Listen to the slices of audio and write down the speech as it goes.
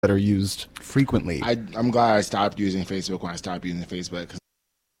that are used frequently. I'm glad I stopped using Facebook when I stopped using Facebook.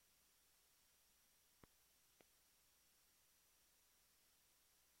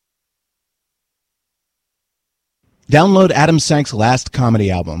 Download Adam Sank's last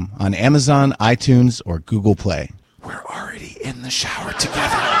comedy album on Amazon, iTunes, or Google Play. We're already in the shower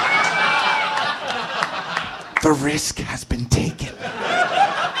together. The risk has been taken.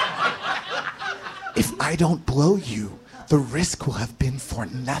 If I don't blow you, the risk will have been for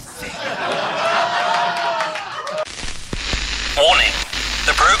nothing. Warning.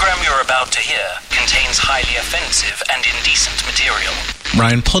 The program you're about to hear contains highly offensive and indecent material.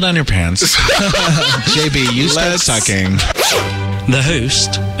 Ryan, pull down your pants. JB, you start sucking. The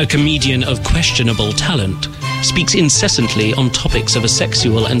host, a comedian of questionable talent, speaks incessantly on topics of a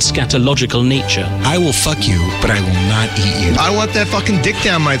sexual and scatological nature. I will fuck you, but I will not eat you. I want that fucking dick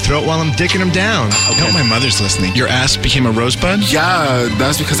down my throat while I'm dicking him down. I hope my mother's listening. Your ass became a rosebud? Yeah,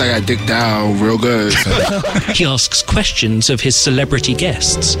 that's because I got dick down real good. He asks questions of his celebrity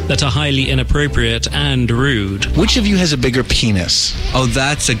guests that are highly inappropriate and rude. Which of you has a bigger penis? Oh,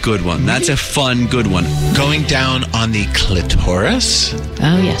 that's a good one. That's a fun, good one. Going down on the clitoris?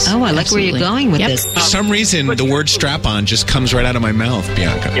 Oh, yes. Oh, I like absolutely. where you're going with this. For some reason, the word strap-on just comes right out of my mouth,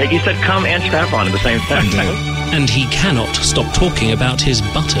 Bianca. Yeah, you said come and strap-on in the same sentence. And he cannot stop talking about his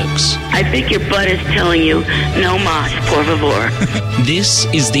buttocks. I think your butt is telling you, no mas, por favor. This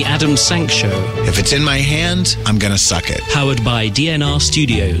is the Adam Sank Show. If it's in my hand, I'm gonna suck it. Powered by DNR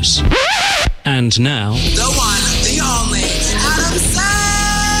Studios. And now... the one, the only, Adam Sank!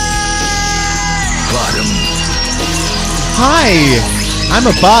 Bottom. Hi, I'm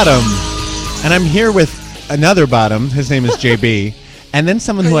a bottom. And I'm here with another bottom. His name is JB. And then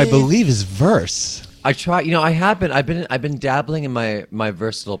someone who I believe is Verse. I try, I've been dabbling in my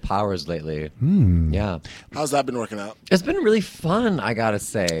versatile powers lately. Yeah. How's that been working out? It's been really fun, I gotta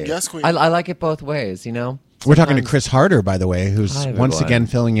say. Yes, Queen. I like it both ways, We're talking to Chris Harder, by the way, who's once again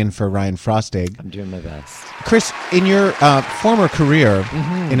filling in for Ryan Frostig. I'm doing my best. Chris, in your former career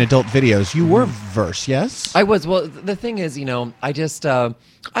in adult videos, you were Verse, yes? I was. Well, the thing is,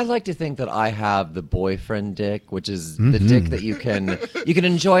 I like to think that I have the boyfriend dick, which is the dick that you can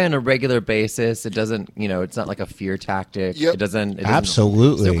enjoy on a regular basis. It doesn't, it's not like a fear tactic. Yep. It doesn't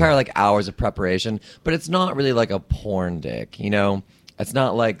Absolutely. It require like hours of preparation, but it's not really like a porn dick, It's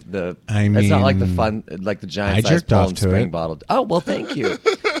not like it's not like the fun, like the giant size Poland spring bottle. Oh, well, thank you.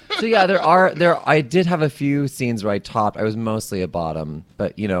 So yeah, I did have a few scenes where I topped. I was mostly a bottom,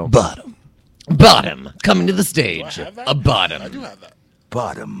 but bottom coming to the stage, a bottom. I do have that.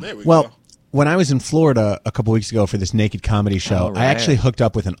 Bottom. There we Well, go. when I was in Florida a couple weeks ago for this naked comedy show, I actually hooked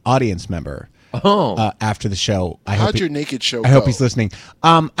up with an audience member after the show. How'd your naked show go? I hope he's listening.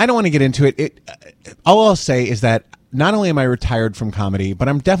 I don't want to get into it. All I'll say is that not only am I retired from comedy, but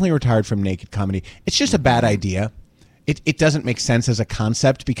I'm definitely retired from naked comedy. It's just a bad idea. It doesn't make sense as a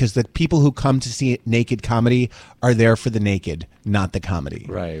concept because the people who come to see naked comedy are there for the naked, not the comedy.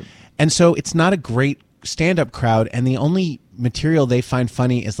 Right. And so it's not a great stand-up crowd, and the only material they find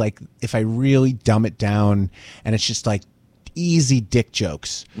funny is like if I really dumb it down and it's just like easy dick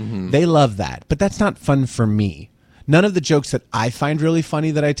jokes. They love that, but that's not fun for me. None of the jokes that I find really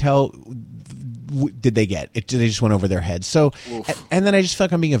funny that I tell did they get it. They just went over their heads. So and then I just feel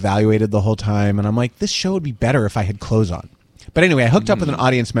like I'm being evaluated the whole time, and I'm like, this show would be better if I had clothes on. But anyway, I hooked up with an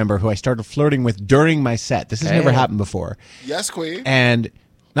audience member who I started flirting with during my set. This has never happened before. Yes, Queen. And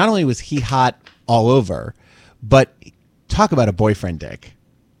not only was he hot all over, but talk about a boyfriend dick.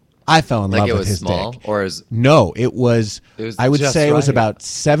 I fell in love with his small, dick. Or is No, it was I would say it was about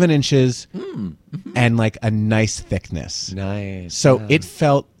 7 inches and like a nice thickness. Nice. So it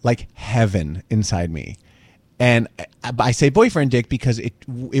felt like heaven inside me. And I say boyfriend dick because it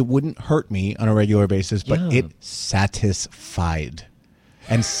wouldn't hurt me on a regular basis, but it satisfied.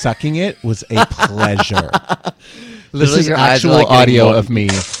 And sucking it was a pleasure. This is actual audio of me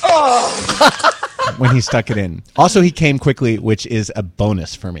when he stuck it in. Also, he came quickly, which is a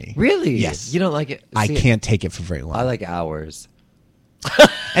bonus for me. Really? Yes. You don't like it? I can't take it for very long. I like hours.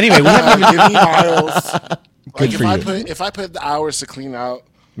 Anyway, we haven't give me miles. Good for you. If I put the hours to clean out,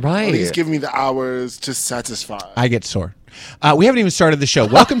 right? Please give me the hours to satisfy. I get sore. We haven't even started the show.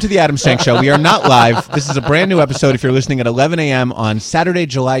 Welcome to the Adam Sank Show. We are not live. This is a brand new episode if you're listening at 11 a.m. on Saturday,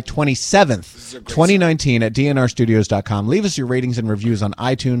 July 27th, 2019 at dnrstudios.com. Leave us your ratings and reviews on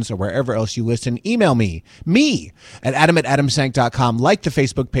iTunes or wherever else you listen. Email me at adam@adamsank.com. Like the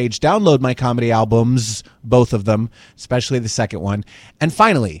Facebook page. Download my comedy albums, both of them, especially the second one. And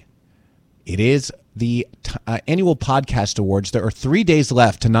finally, It is the annual podcast awards. There are 3 days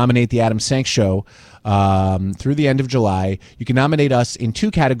left to nominate the Adam Sank Show through the end of July. You can nominate us in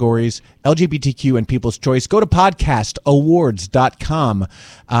 2 categories, LGBTQ and People's Choice. Go to podcastawards.com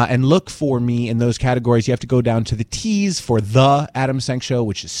and look for me in those categories. You have to go down to the T's for the Adam Sank Show,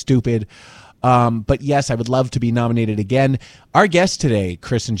 which is stupid. But yes, I would love to be nominated again. Our guest today,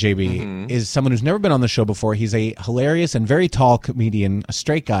 Chris and JB, is someone who's never been on the show before. He's a hilarious and very tall comedian, a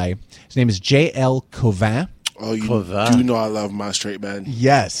straight guy. His name is J-L Cauvin. Oh, you do know I love my straight man.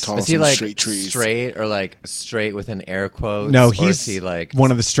 Yes. Is he like straight or like straight with an air quote? No, he's one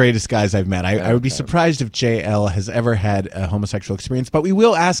of the straightest guys I've met. I would be surprised if JL has ever had a homosexual experience, but we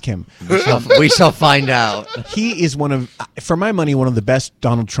will ask him. We shall find out. He is for my money, one of the best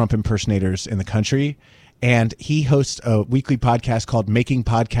Donald Trump impersonators in the country. And he hosts a weekly podcast called Making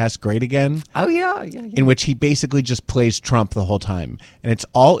Podcasts Great Again. Oh, yeah. In which he basically just plays Trump the whole time. And it's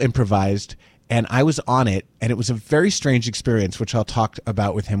all improvised. And I was on it, and it was a very strange experience, which I'll talk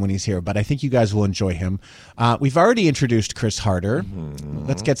about with him when he's here. But I think you guys will enjoy him. We've already introduced Chris Harder.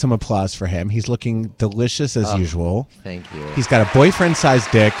 Let's get some applause for him. He's looking delicious as usual. Thank you. He's got a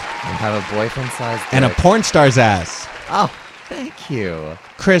boyfriend-sized dick. I have a boyfriend-sized dick. And a porn star's ass. Oh, thank you.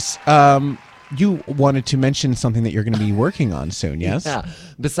 Chris, you wanted to mention something that you're going to be working on soon, yes? Yeah.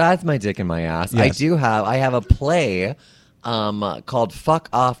 Besides my dick and my ass, yes. I have a play called Fuck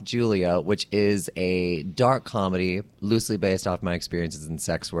Off Julia, which is a dark comedy loosely based off my experiences in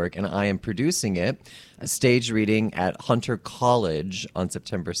sex work, and I am producing it, a stage reading at Hunter College on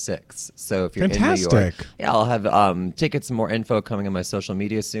September 6th. So if you're in New York, I'll have tickets and more info coming on my social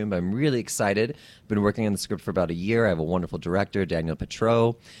media soon, but I'm really excited. Been working on the script for about a year. I have a wonderful director, Daniel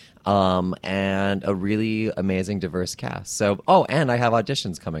Petro, and a really amazing diverse cast. So, and I have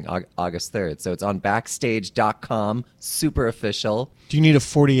auditions coming August 3rd. So it's on backstage.com, super official. Do you need a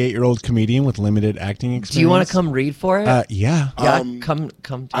 48-year-old comedian with limited acting experience? Do you want to come read for it? Yeah. Yeah, come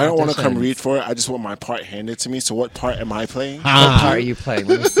I don't want to come read for it. I just want my part handed to me. So what part am I playing? What part are you playing?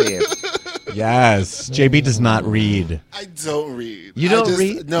 Let me see it. Yes. JB does not read. I don't read. You don't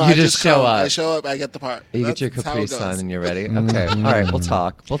read? No, you I just show up. I show up, I get the part. You get your Capri Sun and you're ready? Okay. All right, we'll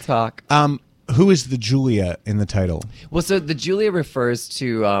talk. Who is the Julia in the title? Well, so the Julia refers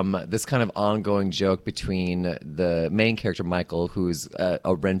to this kind of ongoing joke between the main character, Michael, who's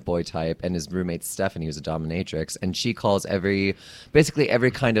a rent boy type, and his roommate, Stephanie, who's a dominatrix. And she calls basically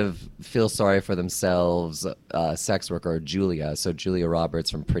every kind of feel sorry for themselves sex worker Julia. So Julia Roberts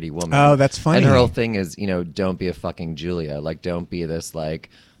from Pretty Woman. Oh, that's funny. And her whole thing is, don't be a fucking Julia. Like, don't be this, like,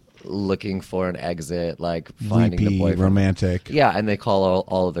 looking for an exit, like finding Weepy, the boyfriend. romantic. Yeah, and they call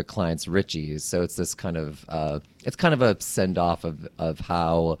all of their clients Richies. So it's this kind of it's kind of a send off of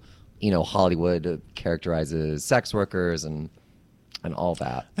how Hollywood characterizes sex workers and all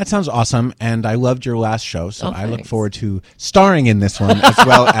that. That sounds awesome, and I loved your last show, so I look thanks. forward to starring in this one as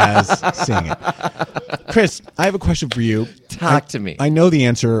well as seeing it. Chris, I have a question for you. Talk to me. I know the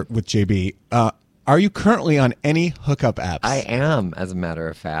answer with JB. Are you currently on any hookup apps? I am, as a matter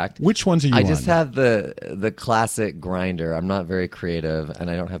of fact. Which ones are you on? I just have the classic Grindr. I'm not very creative, and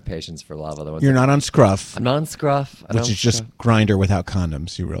I don't have patience for a lot of other ones. You're not on Scruff. I'm not on Scruff. Which is just Grindr without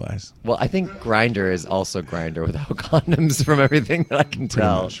condoms, you realize. Well, I think Grindr is also Grindr without condoms from everything that I can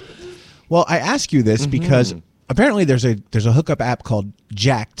tell. Much. Well, I ask you this because apparently there's a hookup app called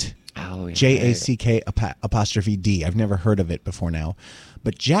Jacked. Oh, yeah. JACK''D. I've never heard of it before now.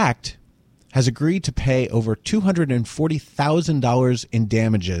 But Jacked has agreed to pay over $240,000 in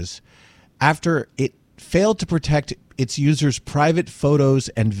damages after it failed to protect its users' private photos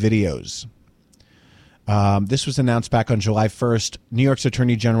and videos. This was announced back on July 1st. New York's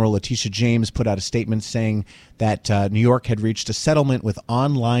Attorney General Letitia James put out a statement saying that New York had reached a settlement with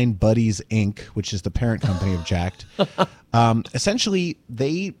Online Buddies, Inc., which is the parent company of Jacked. Essentially,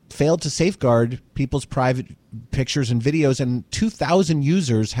 they failed to safeguard people's private pictures and videos, and 2,000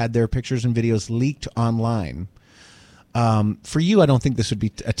 users had their pictures and videos leaked online. For you, I don't think this would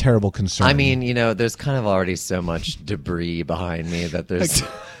be a terrible concern. I mean, there's kind of already so much debris behind me that there's...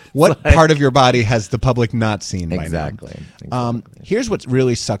 What part of your body has the public not seen by now? Exactly. Here's what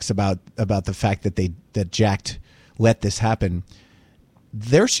really sucks about the fact that Jacked let this happen.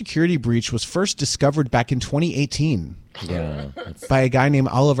 Their security breach was first discovered back in 2018 by a guy named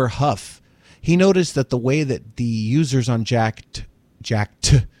Oliver Huff. He noticed that the way that the users on Jacked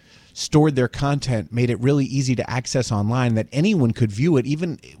stored their content made it really easy to access online, that anyone could view it.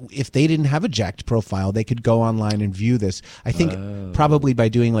 Even if they didn't have a Jacked profile, they could go online and view this. I think probably by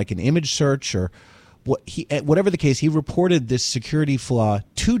doing like an image search or whatever the case, he reported this security flaw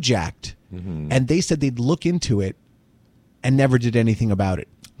to Jacked, and they said they'd look into it and never did anything about it.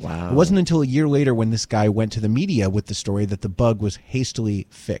 Wow. It wasn't until a year later when this guy went to the media with the story that the bug was hastily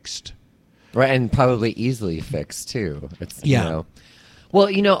fixed. Right, and probably easily fixed, too. It's, yeah. You know, well,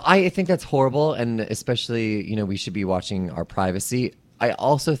 you know, I think that's horrible, and especially, you know, we should be watching our privacy. I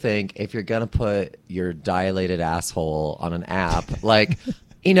also think if you're going to put your dilated asshole on an app, like,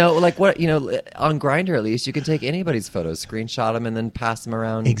 you know, like what, you know, on Grindr at least, you can take anybody's photos, screenshot them, and then pass them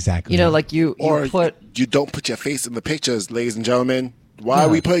around. Exactly. You know, like you don't put your face in the pictures, ladies and gentlemen. Why are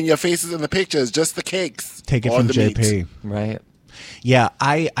we putting your faces in the pictures? Just the cakes. Take it from JP. Meat. Right. Yeah,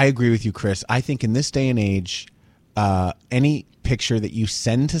 I agree with you, Chris. I think in this day and age, any picture that you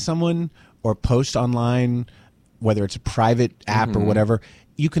send to someone or post online, whether it's a private app or whatever,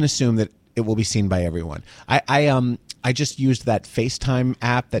 you can assume that it will be seen by everyone. I just used that FaceTime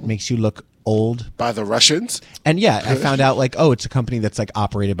app that makes you look old. By the Russians? And yeah, I found out like, oh, it's a company that's like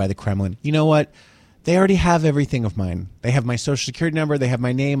operated by the Kremlin. You know what? They already have everything of mine. They have my social security number. They have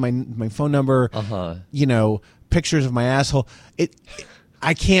my name, my phone number, you know, pictures of my asshole.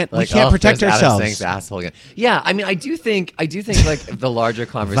 I can't. Like, we can't protect ourselves. Thanks, asshole again. Yeah, I mean, I do think like the larger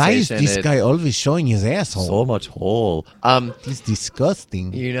conversation. Why is this guy always showing his asshole? So much hole. It's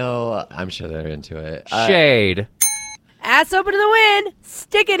disgusting. You know, I'm sure they're into it. Shade. Ass open to the wind.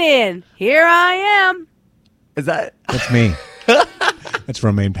 Stick it in. Here I am. Is that? That's me. That's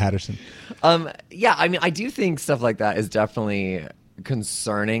Romaine Patterson. Yeah, I mean, I do think stuff like that is definitely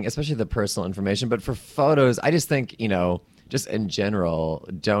concerning, especially the personal information. But for photos, I just think, you know, just in general,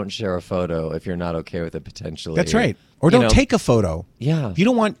 don't share a photo if you're not okay with it potentially. That's right. Or don't take a photo. Yeah. If you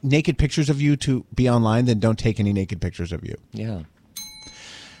don't want naked pictures of you to be online, then don't take any naked pictures of you. Yeah.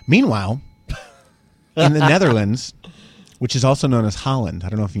 Meanwhile, in the Netherlands, which is also known as Holland, I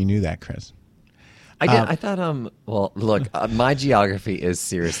don't know if you knew that, Chris. I did. I thought. Well, look, my geography is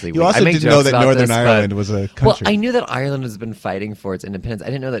seriously weak. You also didn't know that Northern Ireland was a country. Well, I knew that Ireland has been fighting for its independence. I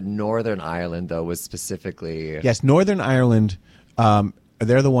didn't know that Northern Ireland, though, was specifically. Yes, Northern Ireland.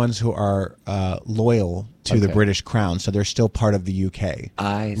 They're the ones who are loyal to the British Crown, so they're still part of the UK.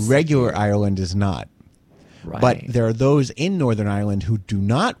 I see. Regular Ireland is not. Right. But there are those in Northern Ireland who do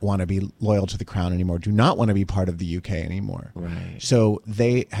not want to be loyal to the Crown anymore, do not want to be part of the UK anymore. Right. So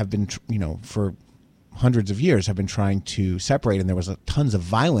they have been, you know, for hundreds of years have been trying to separate, and there was tons of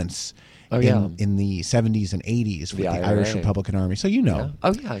violence in the 70s and 80s with the Irish Republican Army. So you know. Yeah.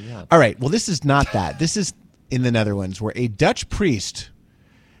 Oh, yeah, yeah. All right. Well, this is not that. This is in the Netherlands, where a Dutch priest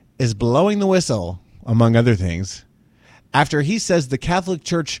is blowing the whistle, among other things, after he says the Catholic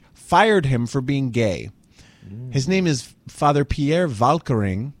Church fired him for being gay. His name is Father Pierre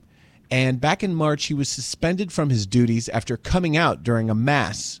Valkering, and back in March he was suspended from his duties after coming out during a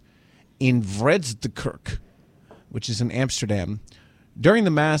mass in Vredsdekerk, which is in Amsterdam. During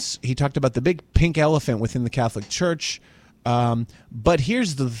the mass, he talked about the big pink elephant within the Catholic Church. But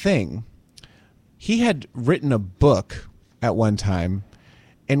here's the thing. He had written a book at one time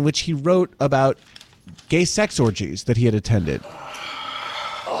in which he wrote about gay sex orgies that he had attended.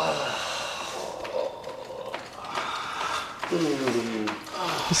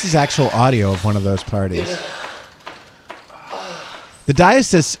 This is actual audio of one of those parties. The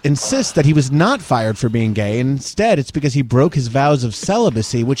diocese insists that he was not fired for being gay, and instead it's because he broke his vows of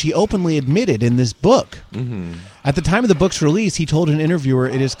celibacy, which he openly admitted in this book. Mm-hmm. At the time of the book's release, he told an interviewer,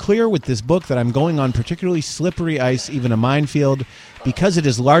 "It is clear with this book that I'm going on particularly slippery ice, even a minefield, because it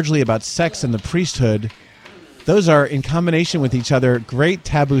is largely about sex and the priesthood. Those are, in combination with each other, great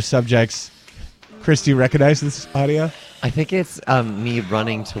taboo subjects." Chris, do you recognize this audio? I think it's me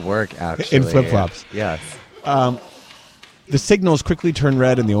running to work, actually. In flip-flops. Yes. The signals quickly turn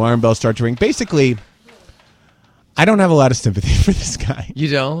red and the alarm bells start to ring. Basically, I don't have a lot of sympathy for this guy. You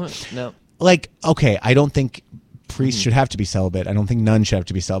don't? No. Like, okay, I don't think priests should have to be celibate. I don't think nuns should have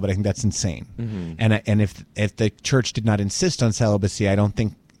to be celibate. I think that's insane. Mm-hmm. And if the church did not insist on celibacy, I don't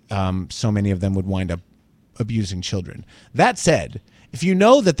think so many of them would wind up abusing children. That said, if you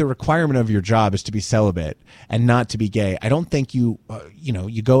know that the requirement of your job is to be celibate and not to be gay, I don't think you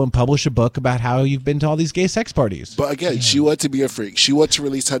go and publish a book about how you've been to all these gay sex parties. But again, she wanted to be a freak. She wanted to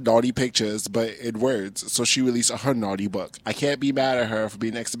release her naughty pictures, but in words. So she released her naughty book. I can't be mad at her for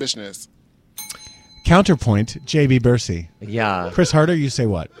being an exhibitionist. Counterpoint, J.B. Bursey. Yeah. Chris Harder, you say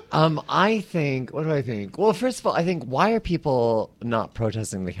what? I think, what do I think? Well, first of all, I think, why are people not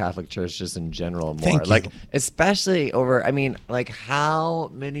protesting the Catholic Church just in general more? Thank you. Like, especially over, I mean, like,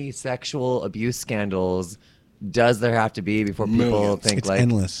 how many sexual abuse scandals does there have to be before people think, it's like...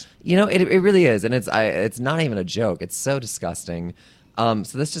 endless. You know, it really is. And it's not even a joke. It's so disgusting. So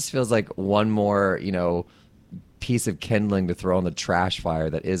this just feels like one more, you know, piece of kindling to throw on the trash fire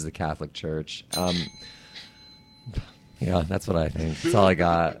that is the Catholic Church. Yeah, that's what I think. That's all I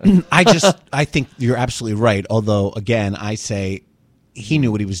got. I think you're absolutely right. Although, again, I say he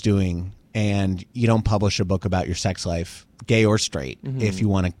knew what he was doing, and you don't publish a book about your sex life, gay or straight, if you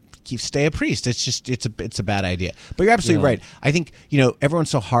want to stay a priest. It's a bad idea. But you're absolutely right. I think, everyone's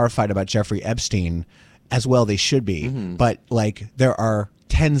so horrified about Jeffrey Epstein, as well they should be. But like there are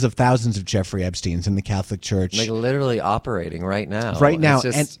tens of thousands of Jeffrey Epsteins in the Catholic Church. Like literally operating right now.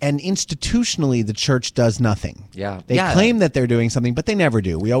 And institutionally the church does nothing. Yeah. They claim that they're doing something, but they never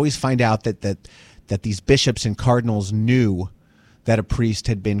do. We always find out that these bishops and cardinals knew that a priest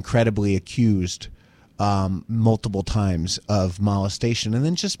had been credibly accused multiple times of molestation and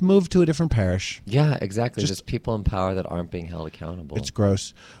then just moved to a different parish. Yeah, exactly. Just people in power that aren't being held accountable. It's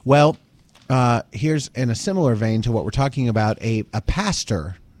gross. Well, here's in a similar vein to what we're talking about, a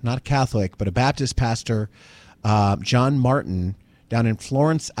pastor, not a Catholic, but a Baptist pastor, John Martin, down in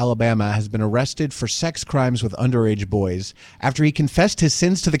Florence, Alabama, has been arrested for sex crimes with underage boys after he confessed his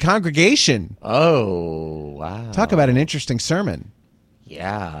sins to the congregation. Oh, wow. Talk about an interesting sermon.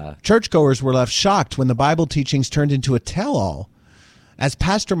 Yeah. Churchgoers were left shocked when the Bible teachings turned into a tell-all, as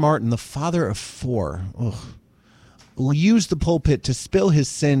Pastor Martin, the father of four, used the pulpit to spill his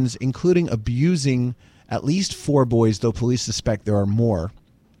sins, including abusing at least 4 boys, though police suspect there are more.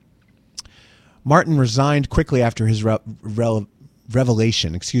 Martin resigned quickly after his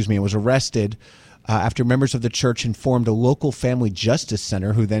revelation, and was arrested after members of the church informed a local family justice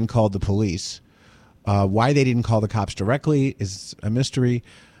center, who then called the police. Why they didn't call the cops directly is a mystery.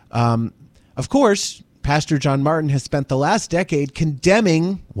 Of course, Pastor John Martin has spent the last decade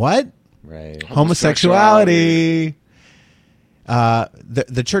condemning what? Right. Homosexuality.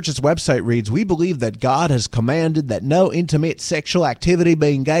 The church's website reads, "We believe that God has commanded that no intimate sexual activity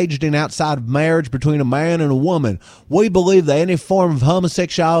be engaged in outside of marriage between a man and a woman. We believe that any form of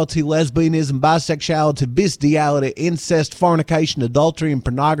homosexuality, lesbianism, bisexuality, bestiality, incest, fornication, adultery, and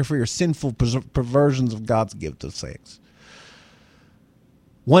pornography are sinful perversions of God's gift of sex."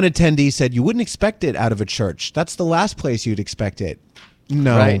 One attendee said, "You wouldn't expect it out of a church. That's the last place you'd expect it."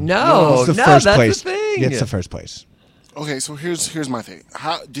 No. Right. No, it's the first that's place. the thing. It's the first place. Okay, so here's my thing.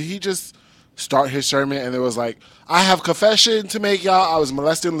 How did he just start his sermon and it was like, "I have confession to make, y'all. I was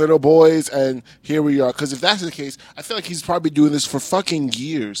molesting little boys, and here we are." Because if that's the case, I feel like he's probably doing this for fucking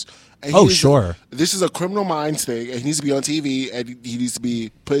years. And Sure. This is a Criminal Minds thing, and he needs to be on TV, and he needs to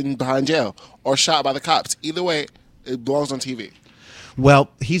be put in behind jail or shot by the cops. Either way, it belongs on TV. Well,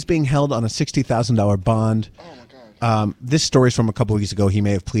 he's being held on a $60,000 bond. Oh my God. This story's from a couple weeks ago. He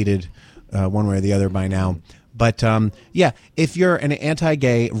may have pleaded one way or the other by now. But if you're an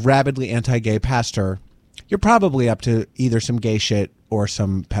rabidly anti-gay pastor, you're probably up to either some gay shit or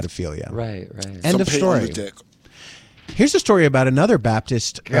some pedophilia. Right. End of story. Here's a story about another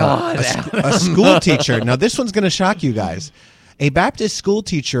Baptist, a school teacher. Now, this one's going to shock you guys. A Baptist school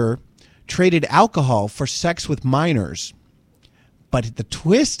teacher traded alcohol for sex with minors. But the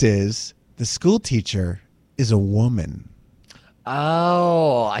twist is the school teacher is a woman.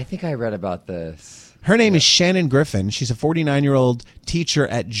 Oh, I think I read about this. Her name is Shannon Griffin. She's a 49-year-old teacher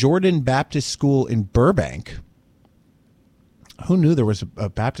at Jordan Baptist School in Burbank. Who knew there was a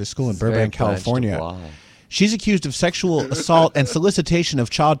Baptist school in Burbank, California? Wow. She's accused of sexual assault and solicitation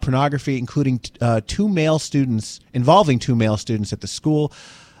of child pornography, including involving 2 male students at the school.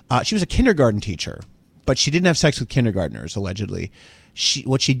 She was a kindergarten teacher, but she didn't have sex with kindergartners, allegedly.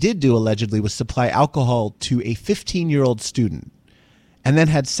 What she did do, allegedly, was supply alcohol to a 15-year-old student and then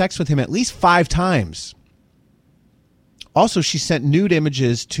had sex with him at least 5 times. Also, she sent nude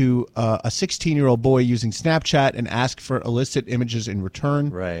images to a 16-year-old boy using Snapchat and asked for illicit images in return.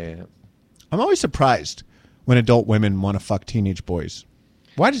 Right. I'm always surprised when adult women want to fuck teenage boys.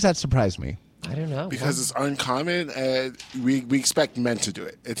 Why does that surprise me? I don't know. Because it's uncommon, and we expect men to do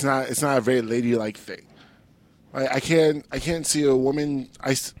it. It's not a very ladylike thing. I can't see a woman.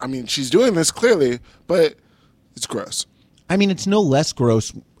 I mean, she's doing this clearly, but it's gross. I mean, it's no less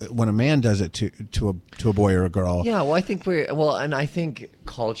gross when a man does it to a boy or a girl. Yeah, well, I think and I think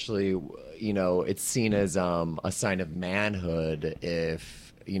culturally, it's seen as a sign of manhood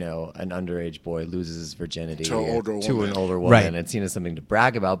if an underage boy loses his virginity to an older woman. Right. It's seen as something to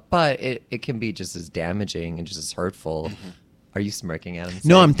brag about, but it can be just as damaging and just as hurtful. Mm-hmm. Are you smirking at him?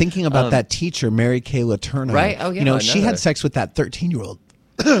 No, I'm thinking about that teacher, Mary Kayla Turner. Right? Oh, yeah. She had sex with that 13-year-old,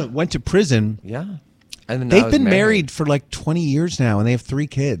 went to prison. Yeah. And then they've been married for like 20 years now, and they have 3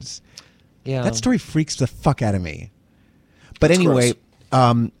 kids. Yeah. That story freaks the fuck out of me. But anyway,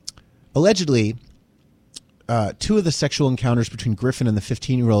 allegedly, 2 of the sexual encounters between Griffin and the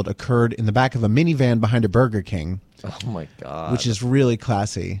 15-year-old occurred in the back of a minivan behind a Burger King. Oh, my God. Which is really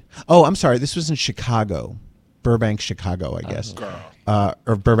classy. Oh, I'm sorry. This was in Chicago. Burbank, Chicago, I guess,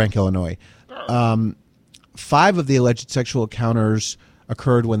 or Burbank, Illinois. 5 of the alleged sexual encounters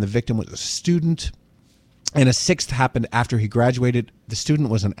occurred when the victim was a student, and a 6th happened after he graduated. The student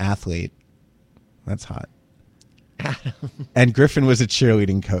was an athlete. That's hot. And Griffin was a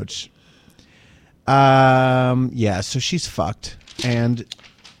cheerleading coach. Yeah, so she's fucked. And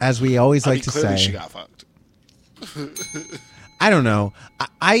as we always like to say, she got fucked. I don't know.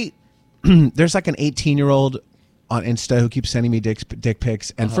 I there's like an 18-year-old on Insta who keeps sending me dick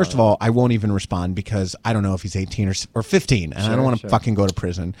pics, and first of all, I won't even respond because I don't know if he's 18 or 15, and I don't want to fucking go to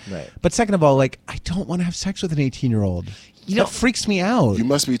prison. Right. But second of all, like, I don't want to have sex with an 18-year-old. That freaks me out. You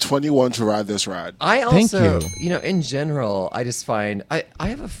must be 21 to ride this ride. I also, in general, I just find I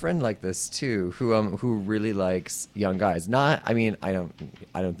have a friend like this too, who really likes young guys. Not, I mean, I don't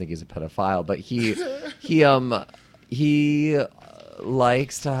think he's a pedophile, but he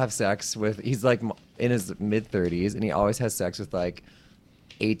likes to have sex with. He's like in his mid-30s, and he always has sex with like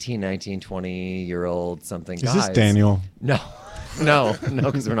 18, 19, 20-year-old something guys. Is this Daniel? No,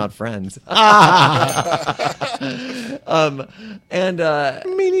 because we're not friends. Me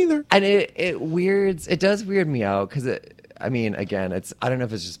neither. And it does weird me out because I mean, again, I don't know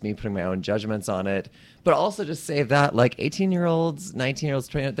if it's just me putting my own judgments on it, but also just say that like 18-year-olds, 19-year-olds,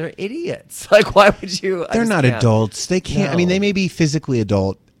 20-year-olds, they're idiots. Like, why would you? They're not adults. They can't. No. I mean, they may be physically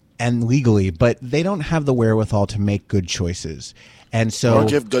adult and legally, but they don't have the wherewithal to make good choices. And so, or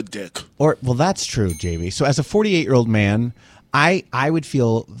give good dick. Well, that's true, JB. So as a 48-year-old man, I would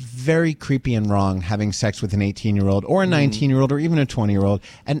feel very creepy and wrong having sex with an 18-year-old or a 19-year-old or even a 20-year-old.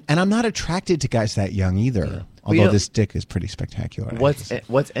 And I'm not attracted to guys that young either. Yeah. Although this dick is pretty spectacular.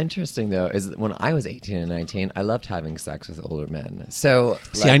 What's interesting, though, is that when I was 18 and 19, I loved having sex with older men. So,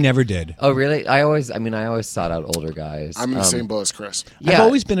 see, I never did. Oh, really? I always sought out older guys. I'm in the same boat as Chris. Yeah. I've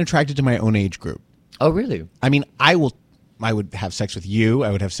always been attracted to my own age group. Oh, really? I mean, I would have sex with you. I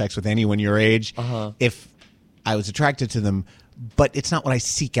would have sex with anyone your age if I was attracted to them. But it's not what I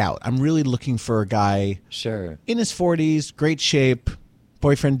seek out. I'm really looking for a guy in his 40s, great shape,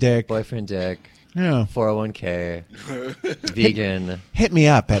 boyfriend dick. Yeah. 401k, vegan. Hit me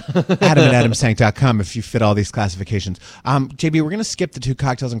up at adam@adamsank.com if you fit all these classifications. JB, we're going to skip the 2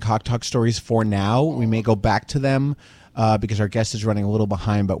 cocktails and cock talk stories for now. We may go back to them because our guest is running a little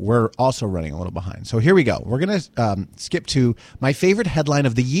behind, but we're also running a little behind. So here we go. We're going to skip to my favorite headline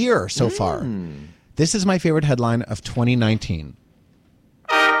of the year so far. This is my favorite headline of 2019.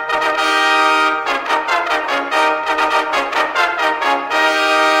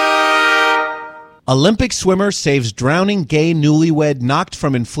 Olympic swimmer saves drowning gay newlywed knocked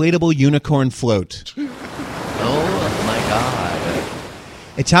from inflatable unicorn float. Oh, my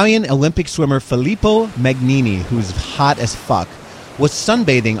God. Italian Olympic swimmer Filippo Magnini, who's hot as fuck, was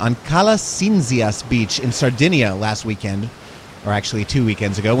sunbathing on Cala Cinzias Beach in Sardinia last weekend, or actually 2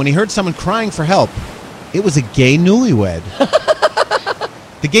 weekends ago, when he heard someone crying for help. It was a gay newlywed.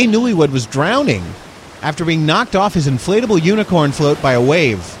 The gay newlywed was drowning after being knocked off his inflatable unicorn float by a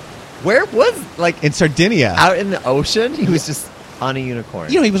wave. Where was, in Sardinia. Out in the ocean? He was just on a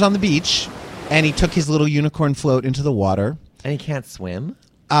unicorn. He was on the beach, and he took his little unicorn float into the water. And he can't swim?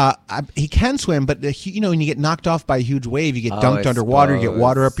 He can swim, but, when you get knocked off by a huge wave, you get dunked underwater, you get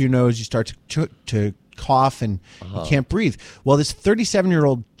water up your nose, you start to cough, and you can't breathe. Well, this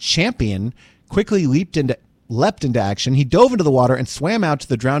 37-year-old champion quickly leapt into action. He dove into the water and swam out to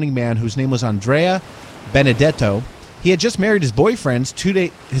the drowning man, whose name was Andrea Benedetto. He had just married his boyfriend, 2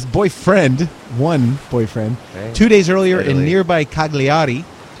 days earlier in nearby Cagliari.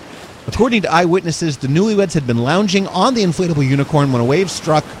 According to eyewitnesses, the newlyweds had been lounging on the inflatable unicorn when a wave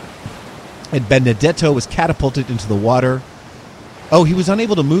struck and Benedetto was catapulted into the water. Oh, he was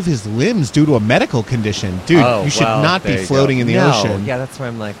unable to move his limbs due to a medical condition. Dude, you should not be floating in the ocean. Yeah, that's where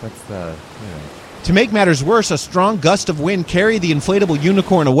I'm like, what's the... To make matters worse, a strong gust of wind carried the inflatable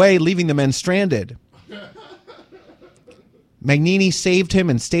unicorn away, leaving the men stranded. Magnini saved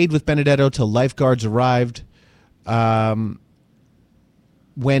him and stayed with Benedetto till lifeguards arrived.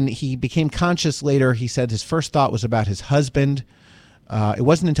 When he became conscious later, he said his first thought was about his husband. It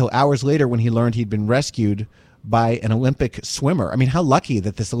wasn't until hours later when he learned he'd been rescued by an Olympic swimmer. I mean, how lucky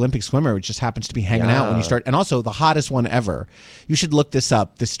that this Olympic swimmer just happens to be hanging out when you start. And also the hottest one ever. You should look this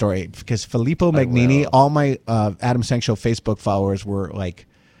up, this story, because Filippo Magnini, all my Adam Sank Show Facebook followers were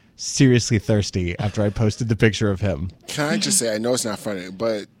seriously thirsty after I posted the picture of him. Can I just say, I know it's not funny,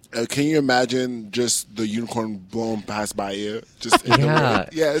 but can you imagine just the unicorn blown past by you? Just in the wind?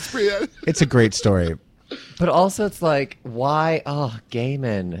 Yeah, it's pretty... It's a great story. But also, it's like, why? Oh, gay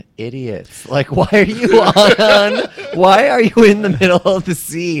men, idiots! Like, why are you on? Why are you in the middle of the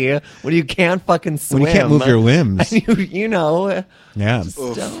sea when you can't fucking swim? When you can't move your limbs. you know. Yeah.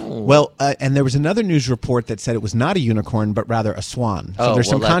 Don't. Well, and there was another news report that said it was not a unicorn, but rather a swan. So there's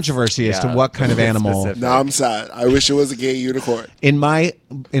some controversy as to what kind of animal. Specific. Now I'm sad. I wish it was a gay unicorn. In my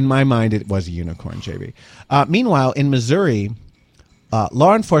mind, it was a unicorn, JB. Meanwhile, in Missouri,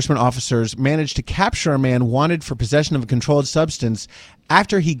 law enforcement officers managed to capture a man wanted for possession of a controlled substance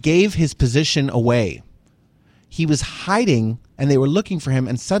after he gave his position away. He was hiding, and they were looking for him,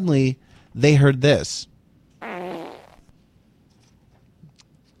 and suddenly they heard this.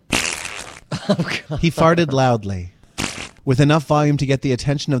 He farted loudly, with enough volume to get the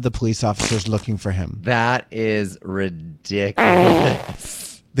attention of the police officers looking for him. That is ridiculous.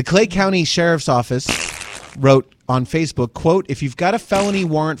 The Clay County Sheriff's Office wrote on Facebook, quote, "If you've got a felony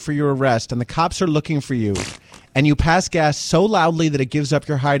warrant for your arrest and the cops are looking for you and you pass gas so loudly that it gives up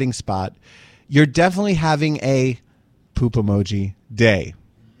your hiding spot, you're definitely having a poop emoji day."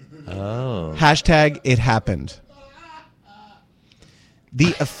 Oh. Hashtag it happened.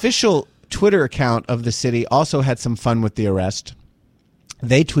 The official Twitter account of the city also had some fun with the arrest.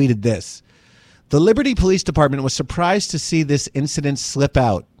 They tweeted this. "The Liberty Police Department was surprised to see this incident slip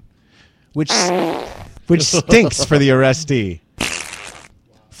out, which stinks for the arrestee.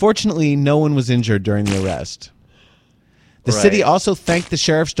 Fortunately, no one was injured during the arrest." The city also thanked the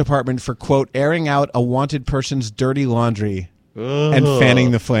sheriff's department for, quote, airing out a wanted person's dirty laundry and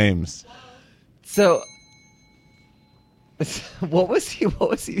fanning the flames. So, what was he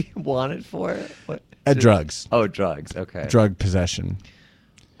wanted for? What? Drugs. Oh, drugs. Okay. Drug possession.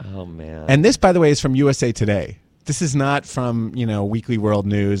 Oh, man. And this, by the way, is from USA Today. This is not from, Weekly World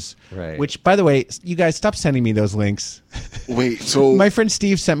News. Right. Which, by the way, you guys, stop sending me those links. Wait, so... My friend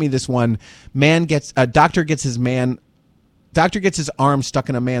Steve sent me this one. Doctor gets his arm stuck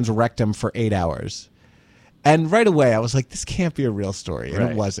in a man's rectum for 8 hours. And right away, I was like, this can't be a real story.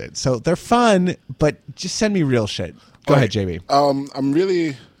 And it wasn't. So they're fun, but just send me real shit. Go ahead, JB. I'm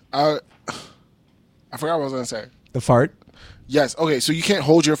really... I forgot what I was going to say. The fart? Yes. Okay. So you can't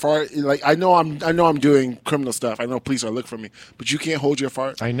hold your fart. Like I know I'm doing criminal stuff. I know police are looking for me, but you can't hold your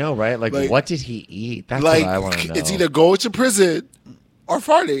fart. I know, right? Like what did he eat? That's what I want to know. It's either go to prison or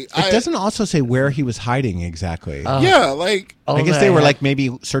farting. It doesn't also say where he was hiding exactly. Yeah, like I guess they were like maybe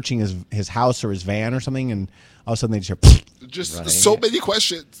searching his house or his van or something, and all of a sudden they just so many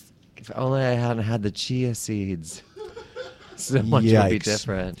questions. If only I hadn't had the chia seeds, so much would be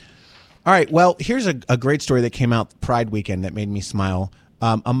different. All right, well, here's a great story that came out Pride weekend that made me smile.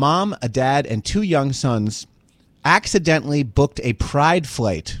 A mom, a dad, and 2 young sons accidentally booked a Pride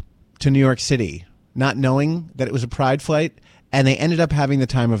flight to New York City, not knowing that it was a Pride flight, and they ended up having the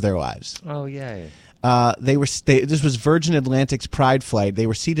time of their lives. Oh, yay. This was Virgin Atlantic's Pride flight. They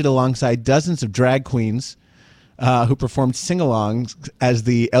were seated alongside dozens of drag queens who performed sing-alongs as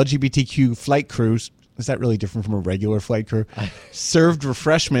the LGBTQ flight crews. Is that really different from a regular flight crew? Served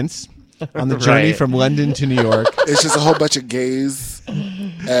refreshments on the journey from London to New York. It's just a whole bunch of gays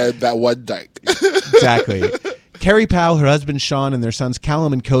and that one dyke. Exactly. Carrie Powell, her husband Sean, and their sons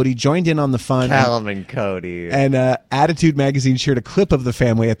Callum and Cody joined in on the fun. Callum and Cody. And Attitude Magazine shared a clip of the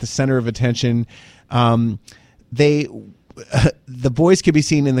family at the center of attention. The boys could be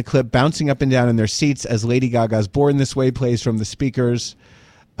seen in the clip bouncing up and down in their seats as Lady Gaga's Born This Way plays from the speakers.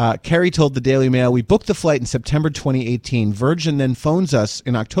 Carrie told the Daily Mail, "We booked the flight in September 2018. Virgin then phones us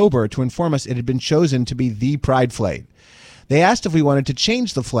in October to inform us it had been chosen to be the Pride flight. They asked if we wanted to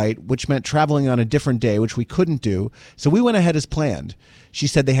change the flight, which meant traveling on a different day, which we couldn't do. So we went ahead as planned." She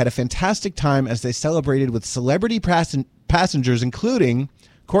said they had a fantastic time as they celebrated with celebrity passengers, including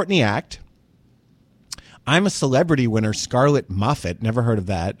Courtney Act, I'm a Celebrity winner Scarlett Moffatt, never heard of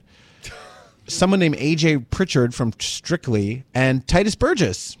that, someone named AJ Pritchard from Strictly, and Titus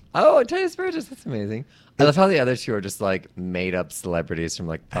Burgess. Oh, Titus Burgess, that's amazing. I love how the other 2 are just like made up celebrities from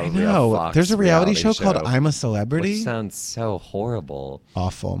like probably a Fox There's a reality show called I'm a Celebrity. Which sounds so horrible.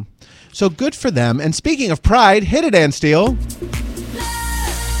 Awful. So good for them. And speaking of Pride, hit it, Ann Steele.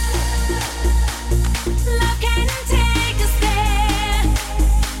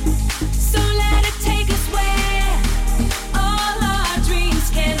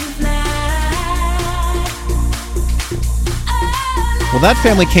 Well, that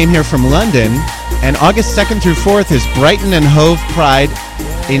family came here from London, and August 2nd through 4th is Brighton and Hove Pride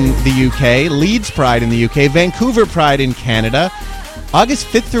in the UK, Leeds Pride in the UK, Vancouver Pride in Canada. August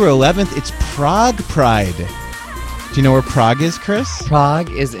 5th through 11th, it's Prague Pride. Do you know where Prague is, Chris? Prague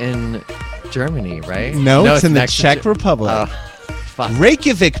is in Germany, right? No, it's in the Czech Republic.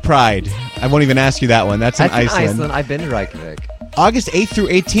 Reykjavik Pride I won't even ask you that one. That's in Iceland. I've been to Reykjavik. August 8th through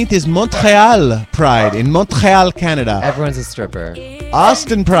 18th is Montreal Pride in Montreal, Canada. Everyone's a stripper.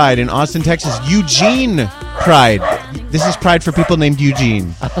 Austin Pride in Austin, Texas. Eugene Pride. This is Pride for people named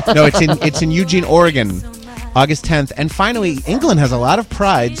Eugene. No, it's in Eugene, Oregon. August 10th. And finally, England has a lot of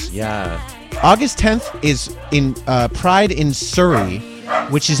prides. Yeah. August 10th is in Pride in Surrey,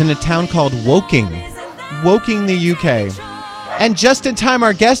 which is in a town called Woking. Woking, the UK. And just in time,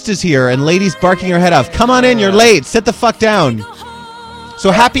 our guest is here, and ladies barking her head off. Come on in, you're late. Sit the fuck down.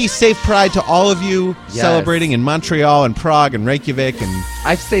 So happy, safe Pride to all of you celebrating in Montreal and Prague and Reykjavik. And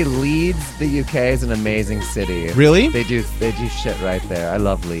I'd say Leeds, the UK, is an amazing city. Really? They do shit right there. I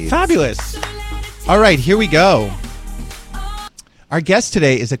love Leeds. Fabulous. All right, here we go. Our guest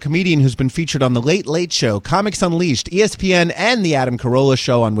today is a comedian who's been featured on The Late Late Show, Comics Unleashed, ESPN, and The Adam Carolla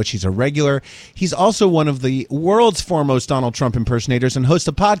Show, on which he's a regular. He's also one of the world's foremost Donald Trump impersonators and hosts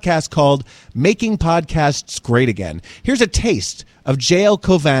a podcast called Making Podcasts Great Again. Here's a taste of J-L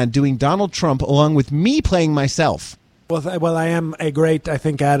Cauvin doing Donald Trump along with me playing myself. Well, I am a great, I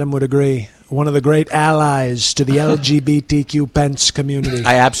think Adam would agree, one of the great allies to the LGBTQ Pence community.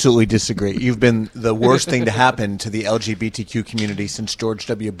 I absolutely disagree. You've been the worst thing to happen to the LGBTQ community since George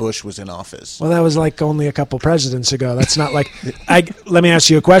W. Bush was in office. Well, that was like only a couple presidents ago. That's not like... Let me ask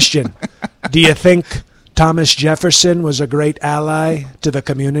you a question. Do you think Thomas Jefferson was a great ally to the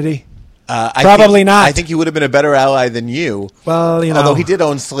community? Probably not. I think he would have been a better ally than you. Well, you know... Although he did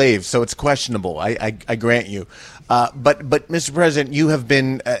own slaves, so it's questionable. I grant you. But Mr. President, you have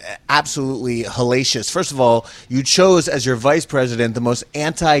been absolutely hellacious. First of all, you chose as your vice president the most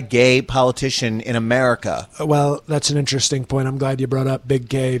anti-gay politician in America. Well, that's an interesting point. I'm glad you brought up Big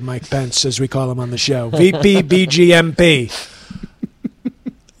Gay Mike Pence, as we call him on the show. VP BGMP.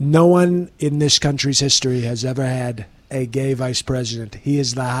 No one in this country's history has ever had a gay vice president. He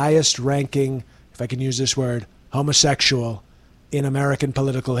is the highest ranking, if I can use this word, homosexual in American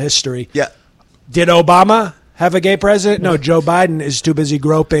political history. Yeah. Did Obama have a gay president? No, Joe Biden is too busy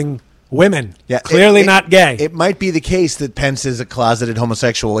groping women. Yeah, Clearly not gay. It might be the case that Pence is a closeted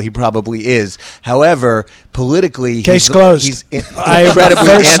homosexual. He probably is. However, politically, case closed. He's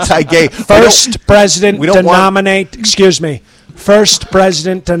incredibly anti-gay. First president to nominate, first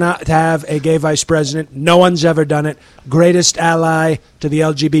president to have a gay vice president. No one's ever done it. Greatest ally to the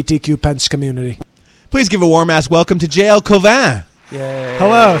LGBTQ Pence community. Please give a warm-ass welcome to J-L Cauvin. Yay.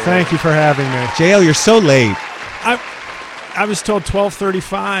 Hello, thank you for having me. JL, you're so late. I was told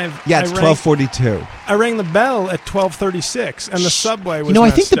 12:35. Yeah, it's 12:42. I rang the bell at 12:36, and the subway was I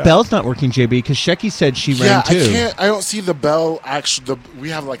think the up. bell's not working, JB, because Shecky said she rang too. I don't see the bell. Actually, we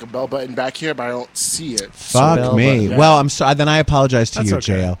have like a bell button back here, but I don't see it. Fuck me. Yeah. Well, I'm sorry. Then I apologize to you,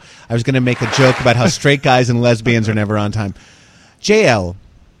 okay. JL. I was going to make a joke about how straight guys and lesbians are never on time. JL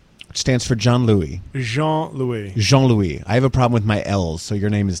stands for John Louis. Jean-Louis. Jean-Louis. I have a problem with my L's, so your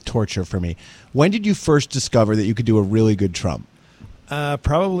name is torture for me. When did you first discover that you could do a really good Trump?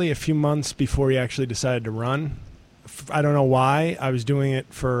 Probably a few months before he actually decided to run. I don't know why. I was doing it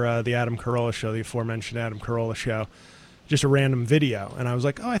for the Adam Carolla Show, the aforementioned Adam Carolla Show, just a random video. And I was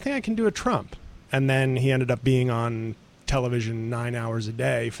like, I think I can do a Trump. And then he ended up being on television 9 hours a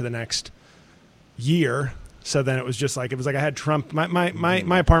day for the next year. So then it was like I had Trump.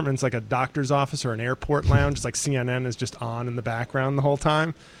 My apartment's like a doctor's office or an airport lounge. It's like CNN is just on in the background the whole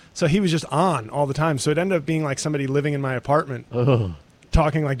time. So he was just on all the time. So it ended up being like somebody living in my apartment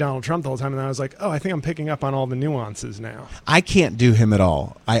talking like Donald Trump the whole time. And I was like, I think I'm picking up on all the nuances now. I can't do him at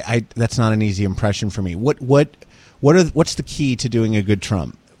all. I that's not an easy impression for me. What's the key to doing a good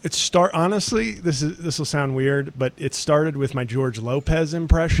Trump? Honestly, this will sound weird, but it started with my George Lopez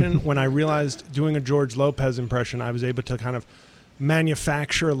impression. When I realized doing a George Lopez impression, I was able to kind of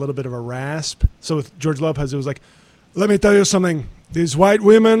manufacture a little bit of a rasp. So with George Lopez, it was like, let me tell you something. These white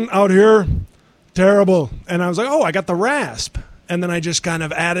women out here, terrible. And I was like, I got the rasp. And then I just kind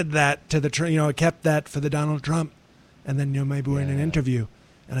of added that to the, I kept that for the Donald Trump. And then, maybe we're in an interview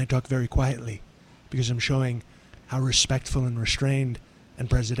and I talk very quietly because I'm showing how respectful and restrained and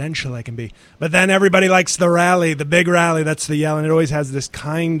presidential I can be. But then everybody likes the rally, the big rally, that's the yell, and it always has this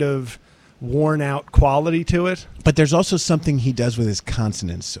kind of worn out quality to it. But there's also something he does with his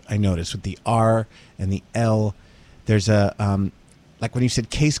consonants, I noticed, with the R and the L. There's a, like when you said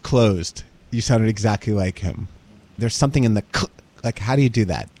case closed, you sounded exactly like him. There's something in the like, how do you do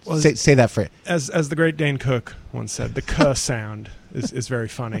that? Well, say that for it. As the great Dane Cook once said, the k sound is very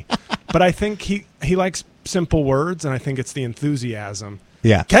funny. But I think he likes simple words, and I think it's the enthusiasm.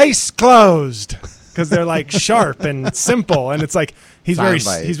 Yeah. Case closed, because they're like sharp and simple, and it's like he's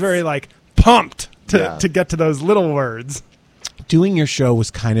very like pumped to get to those little words. doing your show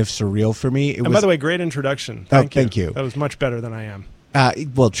was kind of surreal for me. And by the way, great introduction. Thank you. you. That was much better than I am.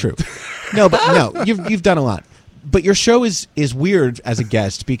 Well, true. No, you've done a lot. But your show is weird as a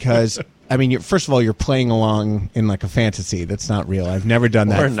guest because, I mean, first of all, you're playing along in like a fantasy that's not real. I've never done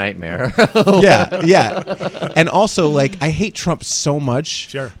that. Or a nightmare. Yeah. And also, like, I hate Trump so much.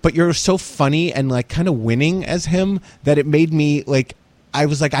 Sure. But you're so funny and like kind of winning as him that it made me like, I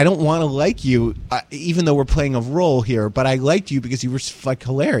was like, I don't want to like you, even though we're playing a role here, but I liked you because you were like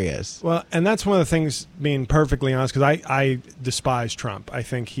hilarious. Well, and that's one of the things, being perfectly honest, because I despise Trump. I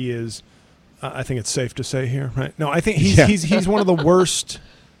think he is. I think it's safe to say here, right? No, I think he's one of the worst.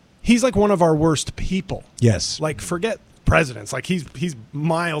 He's like one of our worst people. Yes. Like, forget presidents. Like, he's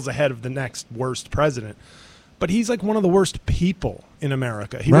miles ahead of the next worst president. But he's like one of the worst people in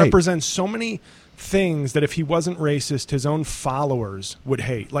America. He represents so many things that if he wasn't racist, his own followers would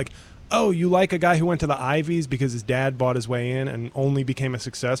hate. Like, oh, you like a guy who went to the Ivies because his dad bought his way in and only became a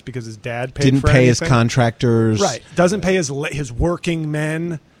success because his dad paid Didn't for pay anything? his contractors. Right. Doesn't pay his working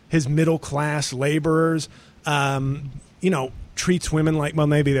men, his middle class laborers. Treats women like, well,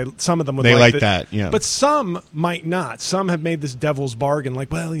 maybe some of them would like that. Yeah. But some might not. Some have made this devil's bargain,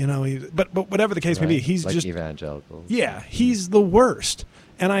 like, well, but whatever the case may be, he's like just evangelicals. Yeah, he's the worst.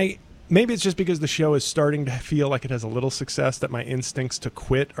 And maybe it's just because the show is starting to feel like it has a little success that my instincts to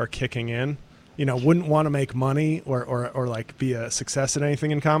quit are kicking in. Wouldn't want to make money or like be a success at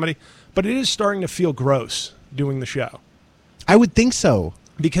anything in comedy, but it is starting to feel gross doing the show. I would think so.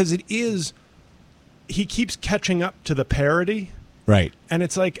 Because it is, he keeps catching up to the parody. Right. And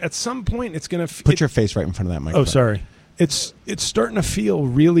it's like, at some point, it's going to... Put your face right in front of that microphone. Oh, sorry. It's starting to feel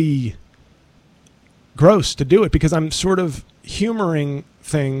really gross to do it because I'm sort of humoring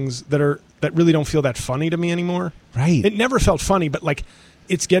things that really don't feel that funny to me anymore. Right. It never felt funny, but like,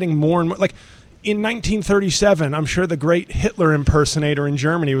 it's getting more and more... Like, in 1937, I'm sure the great Hitler impersonator in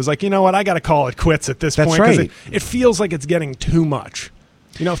Germany was like, you know what, I got to call it quits at this point. That's right. It feels like it's getting too much.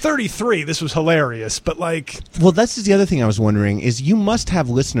 33, this was hilarious, but like... Well, that's the other thing I was wondering, is you must have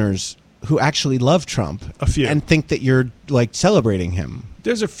listeners who actually love Trump. A few. And think that you're, like, celebrating him.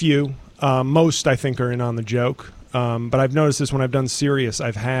 There's a few. Most, I think, are in on the joke. But I've noticed this when I've done Sirius.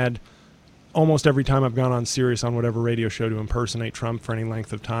 I've had, almost every time I've gone on Sirius on whatever radio show to impersonate Trump for any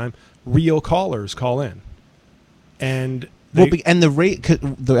length of time, real callers call in. And...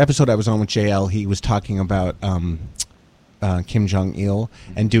 the episode I was on with J-L, he was talking about... Kim Jong-il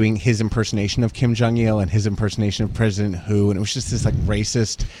and doing his impersonation of Kim Jong-il and his impersonation of President Hu, and it was just this like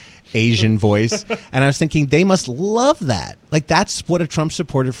racist Asian voice, and I was thinking they must love that. Like, that's what a Trump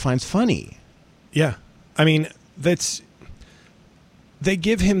supporter finds funny. Yeah. I mean, they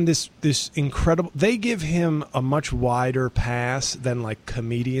give him this incredible... They give him a much wider pass than like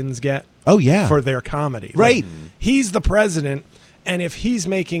comedians get. Oh, yeah. For their comedy. Right. Like, he's the president, and if he's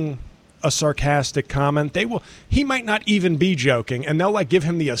making a sarcastic comment, he might not even be joking, and they'll like give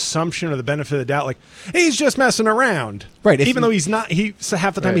him the assumption or the benefit of the doubt, like, he's just messing around. Right. Even though he's not,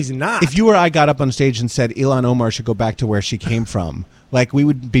 half the time he's not. If you or I got up on stage and said Ilhan Omar should go back to where she came from, like, we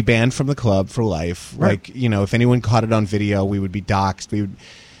would be banned from the club for life. Right. Like, if anyone caught it on video, we would be doxxed.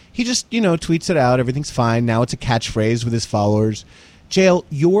 He just, tweets it out. Everything's fine. Now it's a catchphrase with his followers. J-L,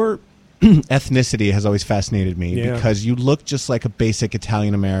 your ethnicity has always fascinated me because you look just like a basic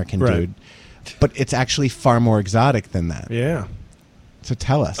Italian-American dude. But it's actually far more exotic than that. Yeah. So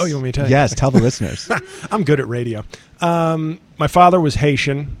tell us. Oh, you want me to tell you? Yes, tell the listeners. I'm good at radio. My father was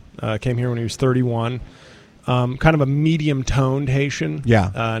Haitian, came here when he was 31. Kind of a medium-toned Haitian.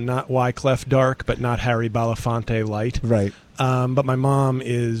 Yeah. Not Wyclef dark, but not Harry Belafonte light. Right. But my mom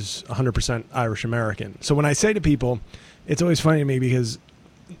is 100% Irish-American. So when I say to people, it's always funny to me because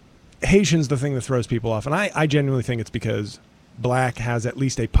Haitian's the thing that throws people off. And I genuinely think it's because black has at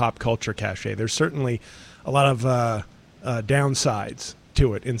least a pop culture cachet. There's certainly a lot of downsides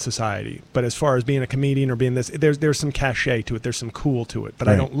to it in society. But as far as being a comedian or being this, there's some cachet to it. There's some cool to it. But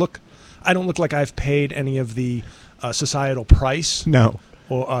right. I don't look like I've paid any of the societal price. No.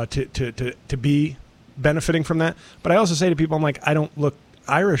 Or to be benefiting from that. But I also say to people, I'm like, I don't look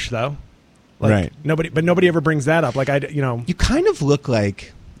Irish though. Like, right. Nobody ever brings that up. Like You kind of look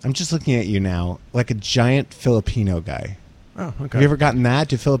like, I'm just looking at you now, like a giant Filipino guy. Oh, okay. Have you ever gotten that?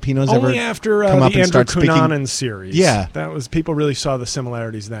 Do Filipinos only ever after come up the and Andrew start speaking? Cunanan series? Yeah, that was, people really saw the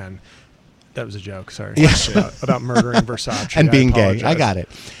similarities then. That was a joke. Sorry, yeah. about murdering Versace and being gay. apologize. I got it.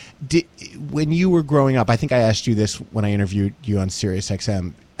 When you were growing up, I think I asked you this when I interviewed you on Sirius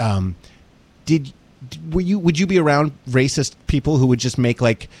XM. would you be around racist people who would just make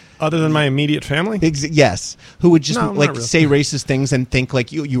like other than my immediate family? Yes, who would just No, like not really. say racist things and think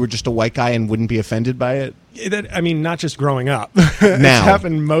like you were just a white guy and wouldn't be offended by it? I mean, not just growing up. Now. It's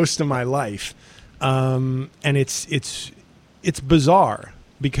happened most of my life, and it's bizarre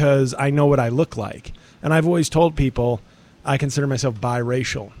because I know what I look like, and I've always told people I consider myself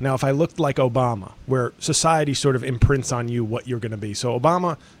biracial. Now, if I looked like Obama, where society sort of imprints on you what you're going to be. So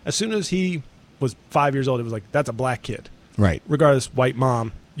Obama, as soon as he was 5 years old, it was like, that's a black kid. Right. Regardless, white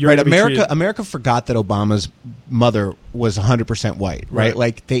mom. You're Right. gonna be treated- America forgot that Obama's mother was 100% white, right? Right.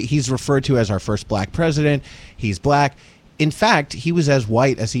 Like he's referred to as our first black president. He's black. In fact, he was as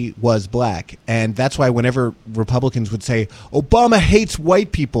white as he was black. And that's why whenever Republicans would say, Obama hates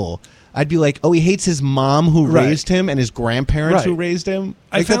white people, I'd be like, oh, he hates his mom who Right. raised him and his grandparents who Right. raised him?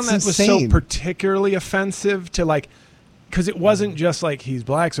 I Like, found that that's was insane. so particularly offensive to like, because it wasn't just like he's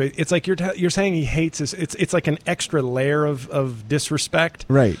black. So it's like you're saying he hates us. It's like an extra layer of disrespect.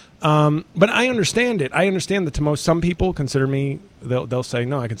 Right. But I understand it. I understand that to some people consider me. They'll say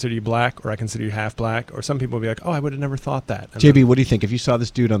no, I consider you black, or I consider you half black, or some people will be like, oh, I would have never thought that. And JB, what do you think? If you saw this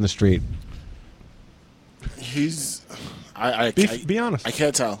dude on the street, He's. Be honest. I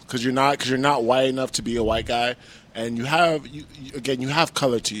can't tell because you're not white enough to be a white guy, and you have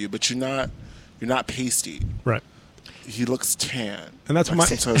color to you, but you're not pasty. Right. He looks tan, and that's like my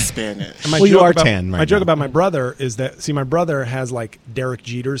some sort of Spanish. And my Well, you joke are about, tan right My joke now. about my brother is that my brother has like Derek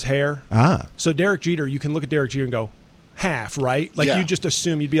Jeter's hair. So Derek Jeter, you can look at Derek Jeter and go half, right? Like Yeah. you just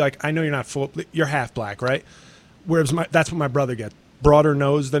assume you'd be like, I know you're not full, you're half black, right? Whereas that's what my brother gets. Broader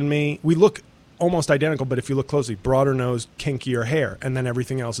nose than me. We look almost identical, but if you look closely, broader nose, kinkier hair, and then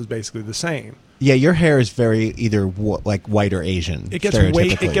everything else is basically the same. yeah, your hair is very either like white or Asian. It gets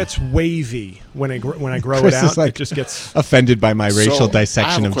stereotypically. it gets wavy when I grow Chris it out. is, like, It just gets offended by my racial So, I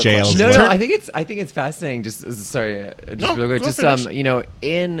dissection have of a quick JL's question. No, look. I think it's fascinating. Just sorry, No, real quick. go Just finish. you know,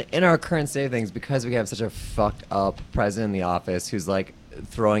 in our current state of things, because we have such a fucked up president in the office who's like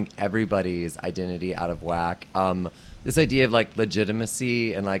throwing everybody's identity out of whack. This idea of like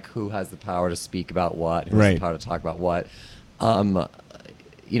legitimacy and like who has the power to speak about what, who has Right. the power to talk about what.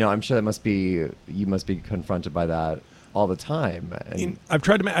 You know, I'm sure you must be confronted by that all the time. And I've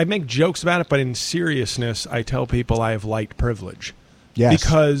tried to I make jokes about it, but in seriousness, I tell people I have light privilege. Yes,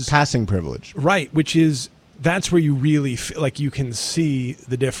 because passing privilege. Right, which is that's where you really feel like you can see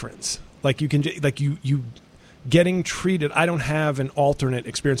the difference. Like you can you getting treated. I don't have an alternate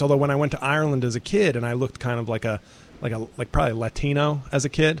experience. Although when I went to Ireland as a kid and I looked kind of like probably Latino as a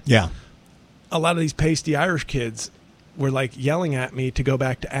kid. Yeah. A lot of these pasty Irish kids were like yelling at me to go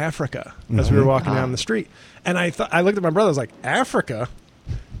back to Africa as we were walking down the street. And I looked at my brother, I was like, Africa?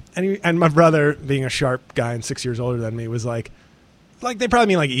 And my brother, being a sharp guy and 6 years older than me, was like they probably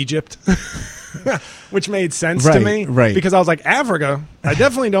mean like Egypt, which made sense to me. Right. Because I was like, Africa? I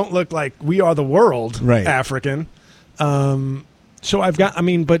definitely don't look like we are the world African. So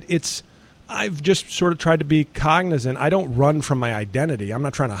I've just sort of tried to be cognizant. I don't run from my identity. I'm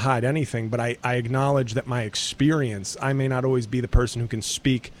not trying to hide anything, but I acknowledge that my experience, I may not always be the person who can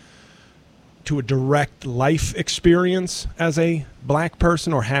speak to a direct life experience as a black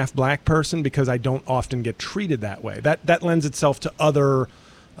person or half black person because I don't often get treated that way. That lends itself to other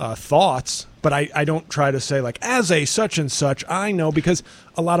thoughts, but I don't try to say like, as a such and such, I know, because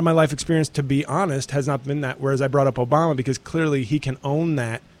a lot of my life experience, to be honest, has not been that. Whereas I brought up Obama because clearly he can own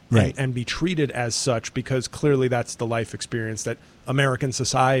that. Right. And be treated as such because clearly that's the life experience that American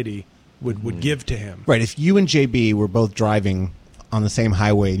society would give to him. Right. If you and JB were both driving on the same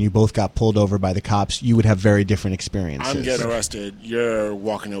highway and you both got pulled over by the cops, you would have very different experiences. I'm getting arrested. You're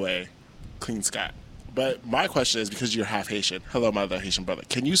walking away. Clean sky. But my question is, because you're half Haitian. Hello, my other Haitian brother.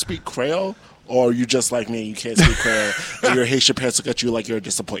 Can you speak Creole? Or are you just like me and you can't speak Creole and your Haitian parents look at you like you're a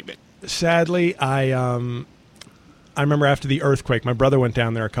disappointment? Sadly, I remember after the earthquake, my brother went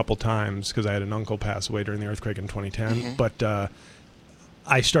down there a couple times because I had an uncle pass away during the earthquake in 2010. Mm-hmm. But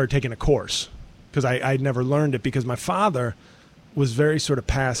I started taking a course because I'd never learned it because my father was very sort of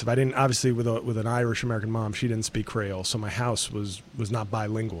passive. I didn't, obviously with an Irish American mom, she didn't speak Creole, so my house was not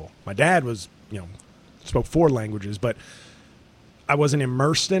bilingual. My dad was, spoke 4 languages, but I wasn't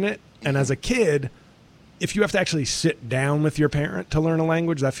immersed in it. And as a kid, if you have to actually sit down with your parent to learn a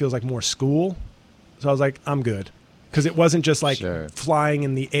language, that feels like more school. So I was like, I'm good. Because it wasn't just like flying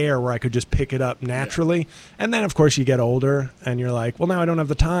in the air where I could just pick it up naturally. Yeah. And then, of course, you get older and you're like, well, now I don't have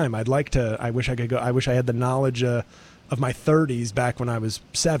the time. I wish I could go. I wish I had the knowledge of my 30s back when I was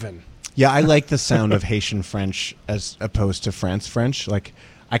 7. Yeah, I like the sound of Haitian French as opposed to France French. Like,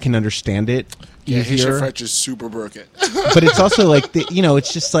 I can understand it Yeah, Haitian easier. French is super broken. But it's also like,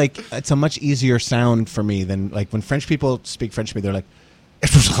 it's just like, it's a much easier sound for me than like when French people speak French to me, they're like,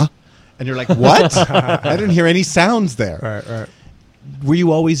 and you're like, what? I didn't hear any sounds there. Right. Were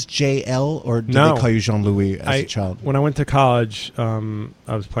you always JL or did No. they call you Jean-Louis as a child? When I went to college, I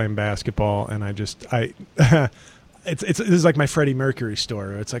was playing basketball, and this is like my Freddie Mercury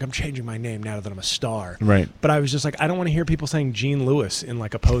story. It's like I'm changing my name now that I'm a star. Right. But I was just like, I don't want to hear people saying Gene Lewis in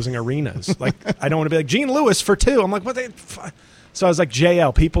like opposing arenas. Like I don't want to be like Gene Lewis for 2. I'm like, what? So I was like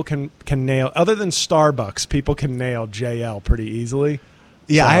JL. People can nail, other than Starbucks, people can nail JL pretty easily.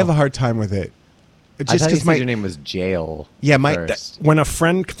 Yeah, So- I have a hard time with it. I thought you said your name was Jail. Yeah, when a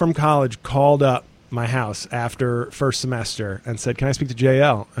friend from college called up my house after first semester and said, "Can I speak to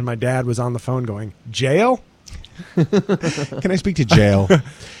JL?" and my dad was on the phone going, "Jail? Can I speak to jail?"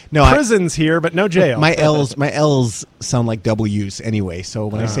 No, prison's here, but no jail. My L's sound like W's anyway. So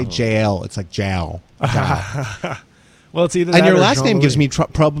when I say JL, it's like jail. Well, it's either and that your or last name Jean-Louis. gives me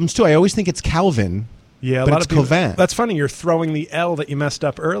problems too. I always think it's Calvin. Yeah, a but lot it's of people. Cauvin. That's funny. You're throwing the L that you messed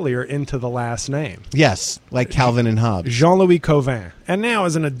up earlier into the last name. Yes, like Calvin and Hobbes. Jean-Louis Cauvin. And now,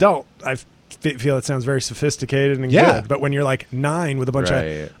 as an adult, I feel it sounds very sophisticated and good. But when you're like 9 with a bunch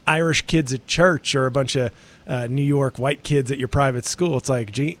of Irish kids at church or a bunch of New York white kids at your private school, it's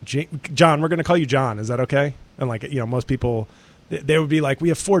like, John, we're going to call you John. Is that okay? And like, most people, they would be like, we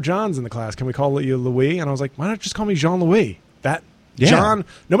have 4 Johns in the class. Can we call you Louis? And I was like, why not just call me Jean-Louis? John,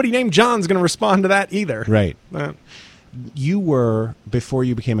 nobody named John's going to respond to that either. Right. You were, before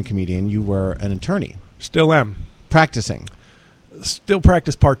you became a comedian, you were an attorney. Still am. Practicing. Still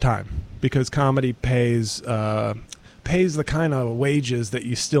practice part-time because comedy pays the kind of wages that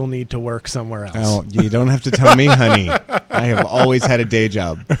you still need to work somewhere else. Oh, you don't have to tell me, honey. I have always had a day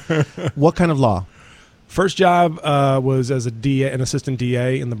job. What kind of law? First job was as an assistant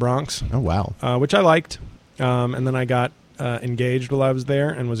DA in the Bronx. Oh, wow. Which I liked. And then I got engaged while I was there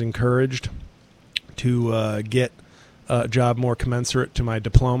and was encouraged to get a job more commensurate to my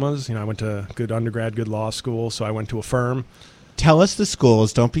diplomas. I went to good undergrad, good law school, so I went to a firm. Tell us the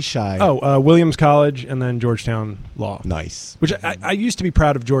schools. Don't be shy. Williams College and then Georgetown Law. Nice. Which I used to be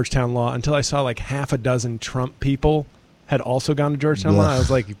proud of Georgetown Law until I saw like half a dozen Trump people had also gone to Georgetown Law. I was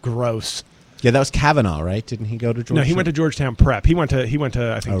like, gross. Yeah, that was Kavanaugh, right? Didn't he go to Georgetown? No, he went to Georgetown Prep. He went to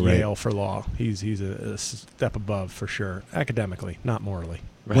I think Yale for law. He's a step above for sure, academically, not morally.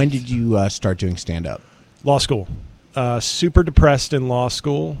 Right. When did you start doing stand-up? Law school. Super depressed in law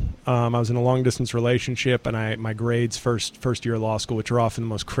school. I was in a long-distance relationship, and my grades first year of law school, which are often the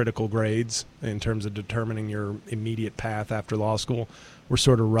most critical grades in terms of determining your immediate path after law school, were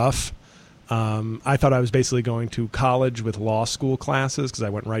sort of rough. I thought I was basically going to college with law school classes because I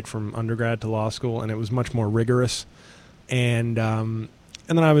went right from undergrad to law school, and it was much more rigorous. And then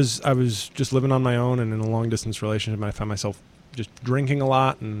I was just living on my own and in a long-distance relationship, and I found myself just drinking a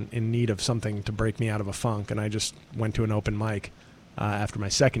lot and in need of something to break me out of a funk. And I just went to an open mic after my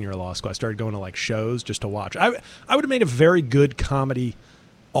second year of law school. I started going to like shows just to watch. I would have made a very good comedy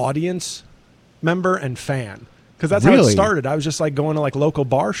audience member and fan. Because that's how it started. I was just like going to like local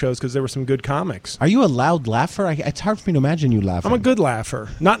bar shows because there were some good comics. Are you a loud laugher? It's hard for me to imagine you laughing. I'm a good laugher.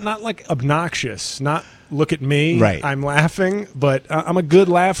 Not like obnoxious. Not look at me. Right. I'm laughing. But I'm a good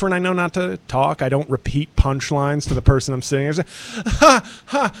laugher and I know not to talk. I don't repeat punchlines to the person I'm sitting. I say, ha,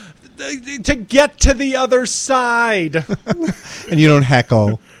 ha, to get to the other side. And you don't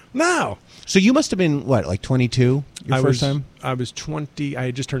heckle. No. So you must have been, what, like 22 your first time? I was 20. I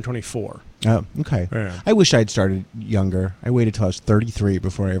had just turned 24. Oh, okay. Yeah. I wish I had started younger. I waited till I was 33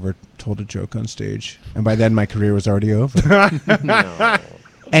 before I ever told a joke on stage. And by then, my career was already over. No.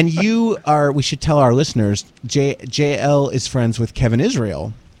 And you are, we should tell our listeners, JL is friends with Kevin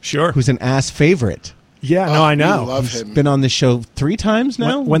Israel. Sure. Who's an ass favorite. Yeah, no, I know. Love He's him. been on this show 3 times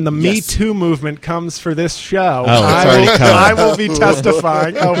now. When the Me Too movement comes for this show, I will be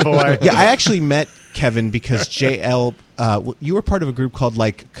testifying. Oh, boy. Yeah, I actually met Kevin because JL, you were part of a group called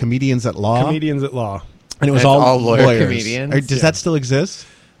like Comedians at Law. Comedians at Law. And it was all lawyers. comedians. Does that still exist?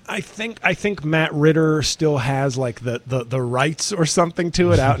 I think Matt Ritter still has like the rights or something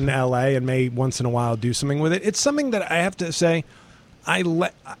to it out in L.A. and may once in a while do something with it. It's something that I have to say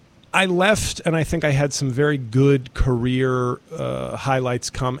I left, and I think I had some very good career highlights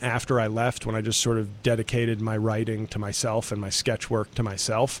come after I left when I just sort of dedicated my writing to myself and my sketch work to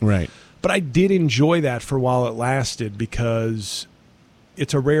myself. Right. But I did enjoy that for while it lasted because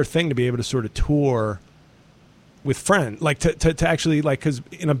it's a rare thing to be able to sort of tour with friends, like to actually, like, because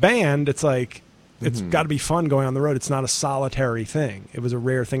in a band it's like it's got to be fun going on the road. It's not a solitary thing. It was a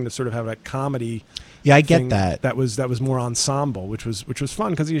rare thing to sort of have a comedy. Yeah, I get that. That was more ensemble, which was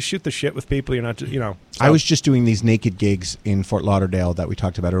fun because you shoot the shit with people. You're not, So. I was just doing these naked gigs in Fort Lauderdale that we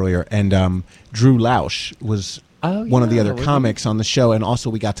talked about earlier, and Drew Lausch was one of the other comics on the show, and also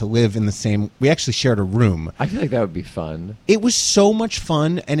we got to live in the same. We actually shared a room. I feel like that would be fun. It was so much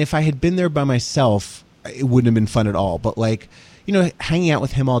fun, and if I had been there by myself, it wouldn't have been fun at all. But hanging out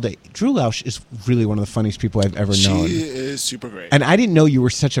with him all day. Drew Lausch is really one of the funniest people I've ever known. She is super great. And I didn't know you were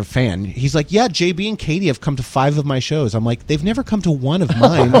such a fan. He's like, yeah, JB and Katie have come to 5 of my shows. I'm like, they've never come to 1 of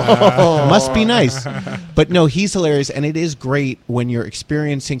mine. Must be nice. But no, he's hilarious. And it is great when you're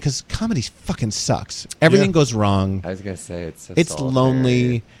experiencing, because comedy fucking sucks. Everything goes wrong. I was going to say, it's solitary.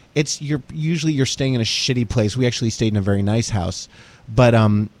 Lonely. You're staying in a shitty place. We actually stayed in a very nice house.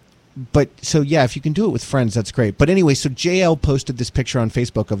 But so, yeah, if you can do it with friends, that's great. But anyway, so JL posted this picture on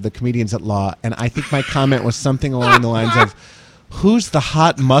Facebook of the comedians at law, and I think my comment was something along the lines of, who's the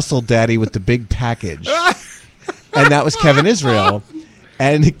hot muscle daddy with the big package? And that was Kevin Israel.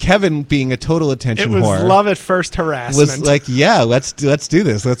 And Kevin, being a total attention whore. It was love at first harassment. Was like, yeah, let's do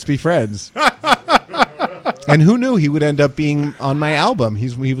this. Let's be friends. And who knew he would end up being on my album?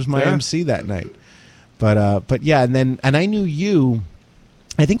 He was my MC that night. But yeah, and I knew you,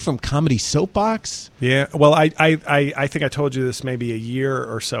 I think, from Comedy Soapbox. Yeah, well, I think I told you this maybe a year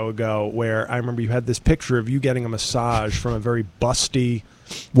or so ago, where I remember you had this picture of you getting a massage from a very busty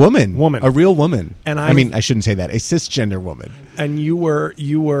woman, a real woman. And I mean, I shouldn't say that, a cisgender woman. And you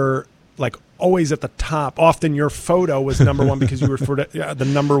were like always at the top. Often your photo was number 1 because you were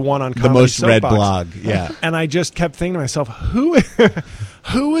the number 1 on Comedy the most Soapbox. read blog. Yeah, and I just kept thinking to myself, who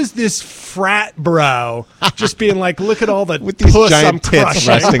is this frat bro? Just being like, look at all the with these puss giant I'm tits crushing.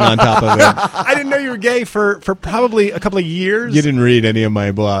 resting on top of it. I didn't know you were gay for probably a couple of years. You didn't read any of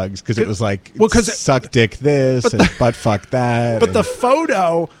my blogs because it was like, suck dick this and butt fuck that. But the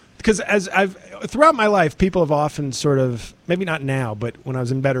photo, because as I've throughout my life, people have often sort of, maybe not now, but when I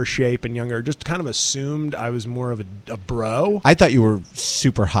was in better shape and younger, just kind of assumed I was more of a bro. I thought you were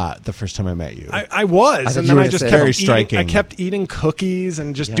super hot the first time I met you. I was, and then I just kept eating cookies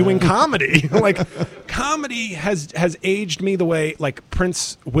and just doing comedy. Like, comedy has aged me the way like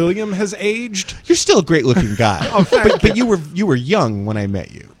Prince William has aged. You're still a great looking guy. But you were young when I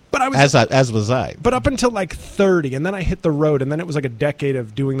met you. But I was as was I. But up until like 30, and then I hit the road, and then it was like a decade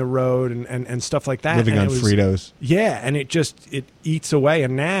of doing the road and stuff like that. Living on Fritos. Yeah, and it eats away.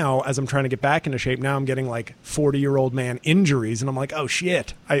 And now, as I'm trying to get back into shape, now I'm getting like 40-year-old man injuries, and I'm like, oh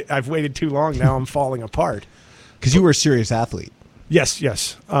shit, I've waited too long. Now I'm falling apart. Because you were a serious athlete. Yes.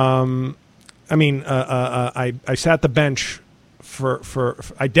 I sat the bench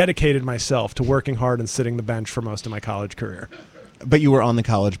I dedicated myself to working hard and sitting the bench for most of my college career. But you were on the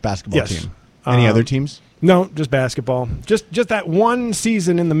college basketball team. Any other teams? No, just basketball. Just that one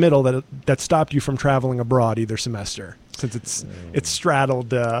season in the middle that stopped you from traveling abroad either semester, since it's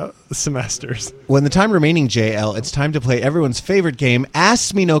straddled semesters. Well, in the time remaining, JL, it's time to play everyone's favorite game,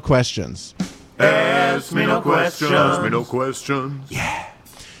 Ask Me No Questions. Ask me no questions. Ask me no questions. Yeah.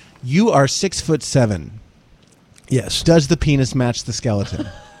 You are 6'7". Yes. Does the penis match the skeleton?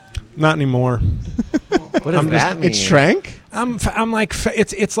 Not anymore. What does that mean? It shrank? I'm like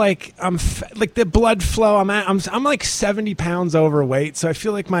it's like like the blood flow. I'm like 70 pounds overweight, so I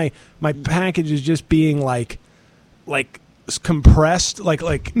feel like my package is just being like compressed, like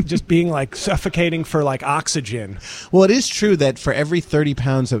just being like suffocating for like oxygen. Well, it is true that for every 30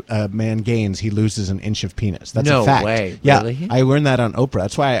 pounds a man gains, he loses an inch of penis. That's a fact. No way. Yeah, really? I learned that on Oprah.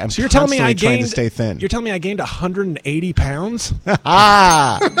 That's why I'm so you're telling me I trying gained, to stay thin. You're telling me I gained 180 pounds?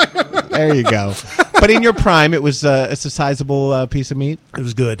 There you go. But in your prime, it was it's a sizable piece of meat. It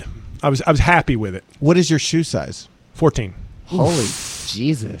was good. I was happy with it. What is your shoe size? 14. Holy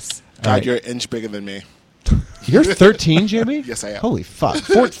Jesus! God, you're an inch bigger than me. You're 13, Jimmy? Yes, I am. Holy fuck.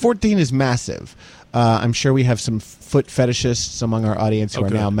 14 is massive. I'm sure we have some foot fetishists among our audience who are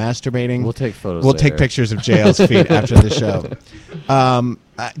now masturbating. We'll take photos. We'll take pictures of JL's feet after the show.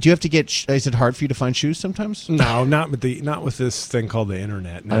 Do you have to get? Is it hard for you to find shoes sometimes? No, not with this thing called the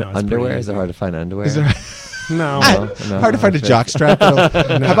internet. No, underwear? Is it hard to find underwear? No. Hard to find a jock strap. How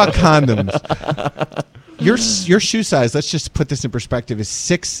about condoms? Your shoe size, let's just put this in perspective, is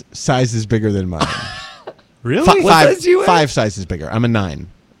 6 sizes bigger than mine. Really? Five sizes bigger. I'm a 9.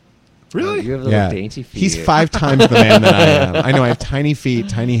 Really? You have little dainty feet. He's 5 times the man that I am. I know I have tiny feet,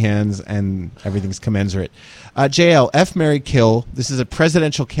 tiny hands, and everything's commensurate. JL, F, Marry, Kill. This is a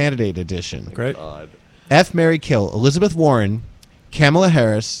presidential candidate edition. Great. F, Marry, Kill. Elizabeth Warren, Kamala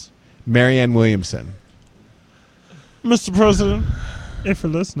Harris, Marianne Williamson. Mr. President, if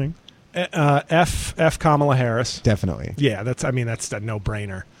you're listening, F Kamala Harris. Definitely. Yeah, that's a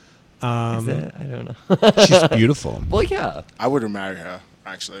no-brainer. Is it? I don't know. She's beautiful. Well, yeah. I wouldn't marry her,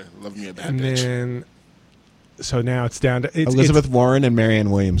 actually. Love me a bad bitch. Then, so now it's down to... Elizabeth Warren and Marianne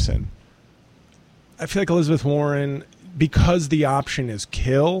Williamson. I feel like Elizabeth Warren, because the option is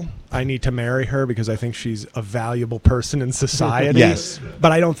kill, I need to marry her because I think she's a valuable person in society. Yes.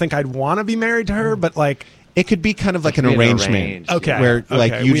 But I don't think I'd want to be married to her, but like... It could be kind of like an arrangement. Okay. Where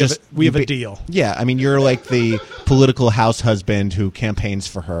like you we have a deal. Yeah, I mean you're like the political house husband who campaigns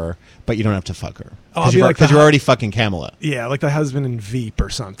for her, but you don't have to fuck her. I'll be Because you're already fucking Kamala. Yeah, like the husband in Veep or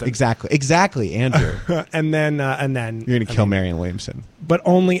something. Exactly, Andrew. and then you're gonna kill Marianne Williamson. But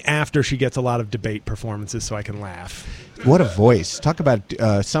only after she gets a lot of debate performances so I can laugh. What a voice. Talk about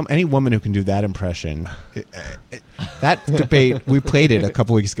any woman who can do that impression. That debate, we played it a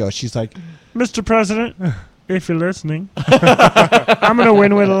couple weeks ago. She's like, Mr. President, if you're listening, I'm going to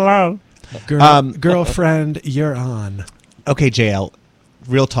win with love. Girlfriend, you're on. Okay, JL,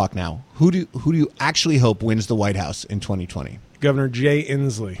 real talk now. Who do you actually hope wins the White House in 2020? Governor Jay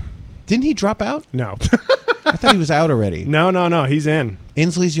Inslee. Didn't he drop out? No. I thought he was out already. No, he's in.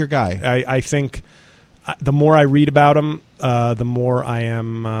 Inslee's your guy. I think the more I read about him, the more I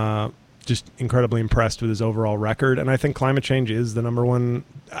am just incredibly impressed with his overall record. And I think climate change is the number one.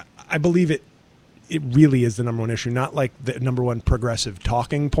 I believe it really is the number one issue, not like the number one progressive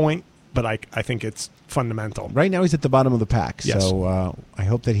talking point, but I think it's fundamental. Right now he's at the bottom of the pack, yes. So I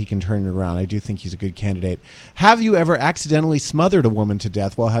hope that he can turn it around. I do think he's a good candidate. Have you ever accidentally smothered a woman to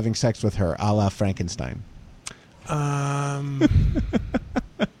death while having sex with her, a la Frankenstein?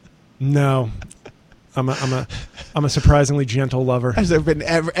 No. I'm a surprisingly gentle lover. Has there been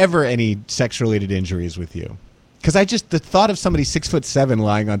ever any sex-related injuries with you? Because the thought of somebody 6'7"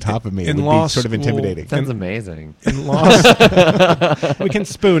 lying on top of me would be sort of intimidating. Sounds amazing. In law, we can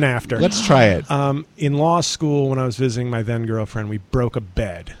spoon after. Let's try it. In law school, when I was visiting my then girlfriend, we broke a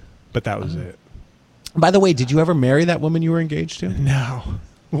bed, but that was it. By the way, did you ever marry that woman you were engaged to? No.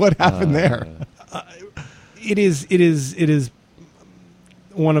 What happened there? It is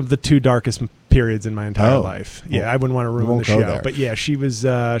one of the two darkest periods in my entire life. Yeah, I wouldn't want to ruin the show. There. But yeah, she's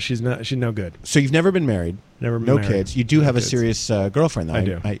no good. So you've never been married? Never been married. No kids. You do have a serious girlfriend, though. I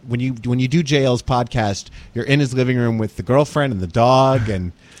do. When you do JL's podcast, you're in his living room with the girlfriend and the dog,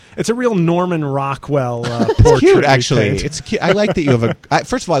 and it's a real Norman Rockwell it's portrait. Cute, actually. It's cute. I like that you have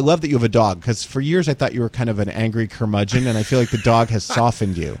first of all, I love that you have a dog, because for years I thought you were kind of an angry curmudgeon, and I feel like the dog has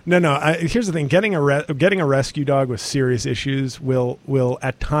softened you. No. Here's the thing: getting a rescue dog with serious issues will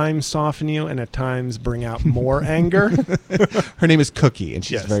at times soften you, and at times bring out more anger. Her name is Cookie, and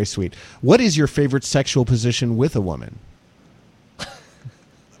she's very sweet. What is your favorite sexual position with a woman?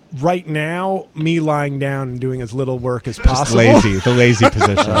 Right now, me lying down and doing as little work as possible. The lazy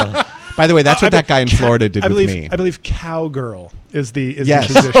position. By the way, that's what that guy in Florida did with me. I believe cowgirl is the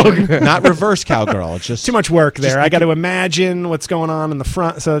position. Okay. Not reverse cowgirl. It's just too much work there. I got to imagine what's going on in the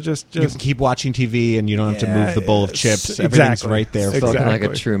front. So just you can keep watching TV, and you don't have to move the bowl of chips. Everything's right there. Spoken like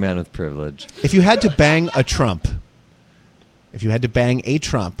a true man with privilege. If you had to bang a Trump,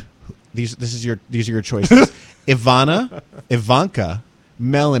 these are your choices: Ivanka,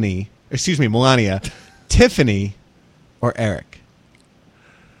 Melania, Tiffany, or Eric.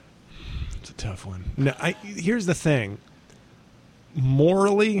 It's a tough one. No, here's the thing.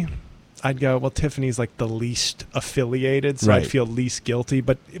 Morally, I'd go, well, Tiffany's like the least affiliated, so I'd feel least guilty.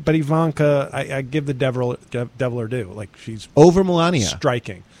 But Ivanka, I give the devil her due. Like, she's over Melania,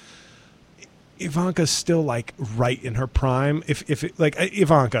 striking. Ivanka's still like right in her prime. If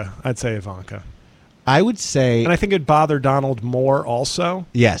Ivanka, I'd say Ivanka. I would say, and I think it'd bother Donald more also.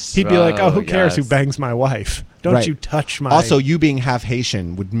 Yes. He'd be like, oh, who cares who bangs my wife? Don't you touch my... Also, you being half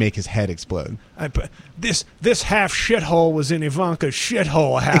Haitian would make his head explode. This half shithole was in Ivanka's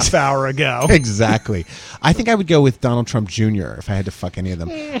shithole a half hour ago. Exactly. I think I would go with Donald Trump Jr. if I had to fuck any of them.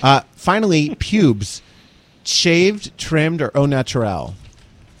 Finally, pubes. Shaved, trimmed, or au naturel?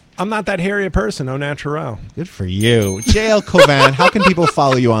 I'm not that hairy a person, au naturel. Good for you. J-L Cauvin, how can people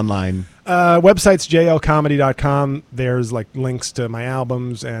follow you online? Website's jlcomedy.com. There's like links to my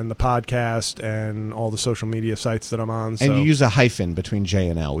albums and the podcast and all the social media sites that I'm on. And you use a hyphen between J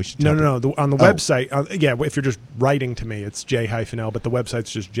and L. We should No. On the website, if you're just writing to me, it's J-L, but the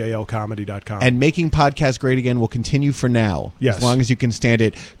website's just jlcomedy.com. And Making Podcasts Great Again will continue for now. Yes. As long as you can stand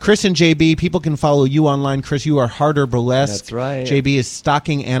it. Chris and JB, people can follow you online. Chris, you are Harder Burlesque. That's right. JB is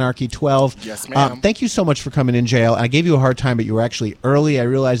Stalking Anarchy 12. Yes, ma'am. Thank you so much for coming in, JL. I gave you a hard time, but you were actually early. I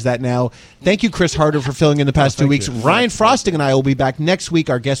realize that now. show. Thank you, Chris Harder, for filling in the past 2 weeks. Ryan Frosting and I will be back next week.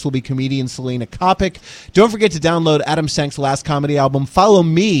 Our guest will be comedian Selena Kopic. Don't forget to download Adam Sank's last comedy album. Follow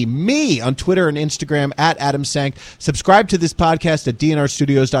me on Twitter and Instagram at Adam Sank. Subscribe to this podcast at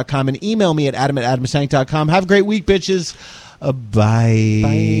dnrstudios.com and email me at adam@adamsank.com. Have a great week, bitches. Bye.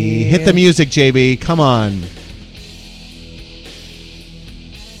 Hit the music, JB. Come on.